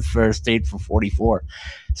tied with Ferris State for 44.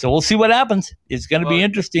 So we'll see what happens. It's going to be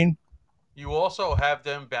interesting. You also have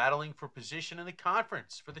them battling for position in the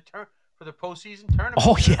conference for the postseason tournament.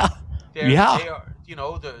 Oh yeah, They are,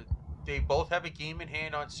 they both have a game in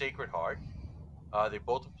hand on Sacred Heart. They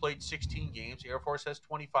both have played 16 games. Air Force has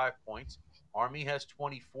 25 points. Army has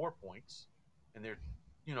 24 points, and they're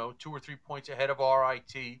 2 or 3 points ahead of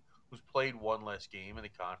RIT, who's played 1 less game in the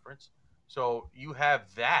conference. So you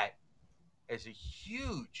have that as a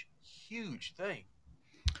huge, huge thing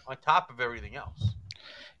on top of everything else.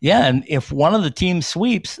 Yeah, and if one of the teams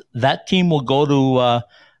sweeps, that team will go to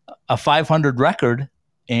a 500 record,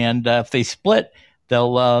 and if they split,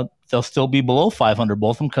 they'll still be below 500,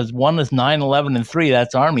 both of them, because one is 9-11-3,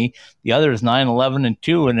 that's Army. The other is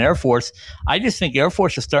 9-11-2 in Air Force. I just think Air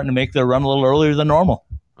Force is starting to make their run a little earlier than normal.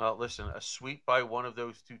 Well, listen, a sweep by one of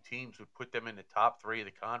those 2 teams would put them in the top 3 of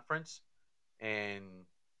the conference. And,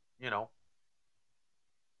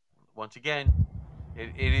 once again,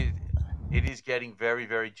 it is getting very,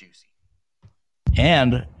 very juicy.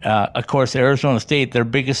 And, of course, Arizona State, their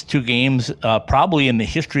biggest 2 games probably in the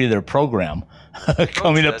history of their program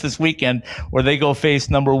coming up this weekend, where they go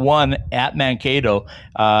face number 1 at Mankato.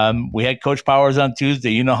 We had Coach Powers on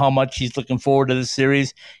Tuesday. You know how much he's looking forward to this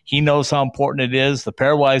series. He knows how important it is. The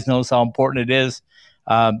pairwise knows how important it is.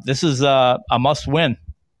 This is a must-win.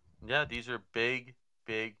 Yeah, these are big,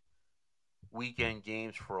 big weekend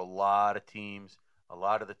games for a lot of teams, a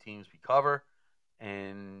lot of the teams we cover,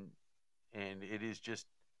 and it is just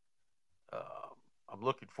I'm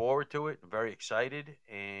looking forward to it. I'm very excited,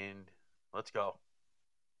 and let's go.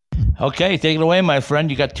 Okay, take it away, my friend.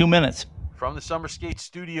 You got 2 minutes. From the Summer Skate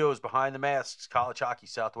Studios, behind the masks, College Hockey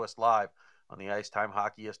Southwest Live on the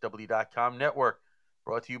IcetimeHockeySW.com network.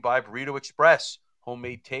 Brought to you by Burrito Express.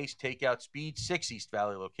 Homemade taste, takeout speed, 6 East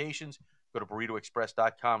Valley locations. Go to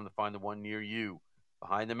burritoexpress.com to find the one near you.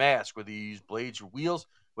 Behind the mask, whether you use blades or wheels,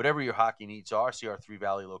 whatever your hockey needs are, see our 3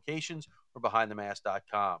 Valley locations or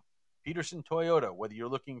behindthemask.com. Peterson Toyota, whether you're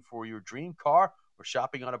looking for your dream car or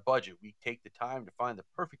shopping on a budget, we take the time to find the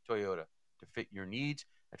perfect Toyota to fit your needs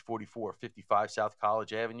at 4455 South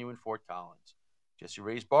College Avenue in Fort Collins. Jesse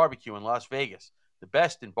Ray's Barbecue in Las Vegas, the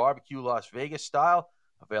best in barbecue Las Vegas style,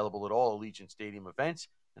 available at all Allegiant Stadium events,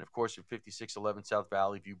 and of course at 5611 South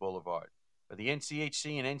Valley View Boulevard. For the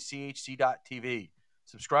NCHC and NCHC.TV,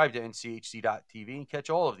 subscribe to NCHC.TV and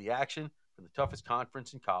catch all of the action from the toughest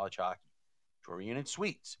conference in college hockey. Drury Inn &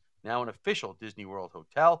 Suites, now an official Disney World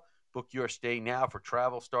hotel. Book your stay now for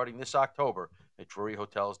travel starting this October at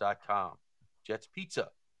druryhotels.com. Jets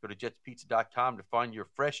Pizza. Go to jetspizza.com to find your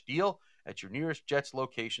fresh deal at your nearest Jets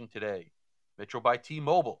location today. Metro by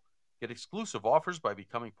T-Mobile. Get exclusive offers by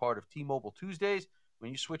becoming part of T-Mobile Tuesdays when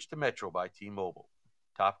you switch to Metro by T-Mobile.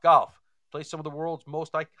 Top Golf. Play some of the world's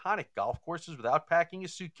most iconic golf courses without packing a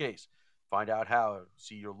suitcase. Find out how.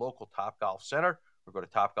 See your local Top Golf Center or or go to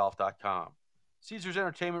topgolf.com. Caesars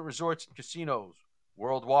Entertainment Resorts and Casinos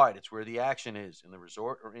worldwide. It's where the action is, in the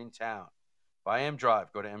resort or in town. By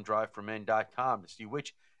M-Drive, go to mdriveformen.com to see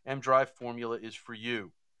which M-Drive formula is for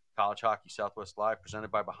you. College Hockey Southwest Live,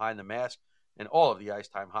 presented by Behind the Mask, and all of the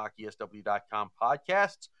IcetimeHockeySW.com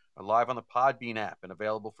podcasts are live on the Podbean app and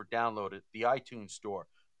available for download at the iTunes Store,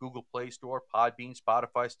 Google Play Store, Podbean,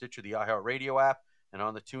 Spotify, Stitcher, the iHeartRadio app, and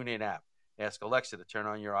on the TuneIn app. Ask Alexa to turn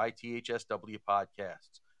on your ITHSW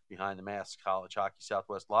podcasts. Behind the Mask, College Hockey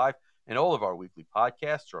Southwest Live, and all of our weekly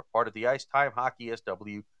podcasts are a part of the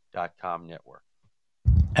IcetimeHockeySW.com network.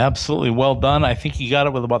 Absolutely well done. I think you got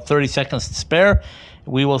it with about 30 seconds to spare.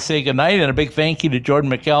 We will say goodnight, and a big thank you to Jordan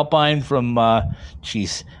McAlpine from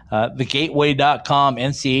thegateway.com,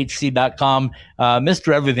 NCHC.com,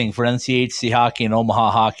 Mr. Everything for NCHC Hockey and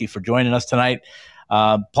Omaha Hockey, for joining us tonight.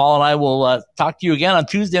 Paul and I will talk to you again on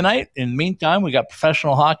Tuesday night. In the meantime, we got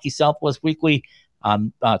Professional Hockey Southwest Weekly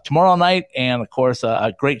on tomorrow night, and, of course,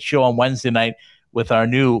 a great show on Wednesday night with our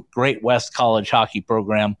new Great West College Hockey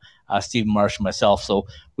program, Stephen Marsh and myself. So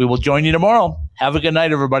we will join you tomorrow. Have a good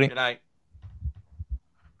night, everybody. Good night.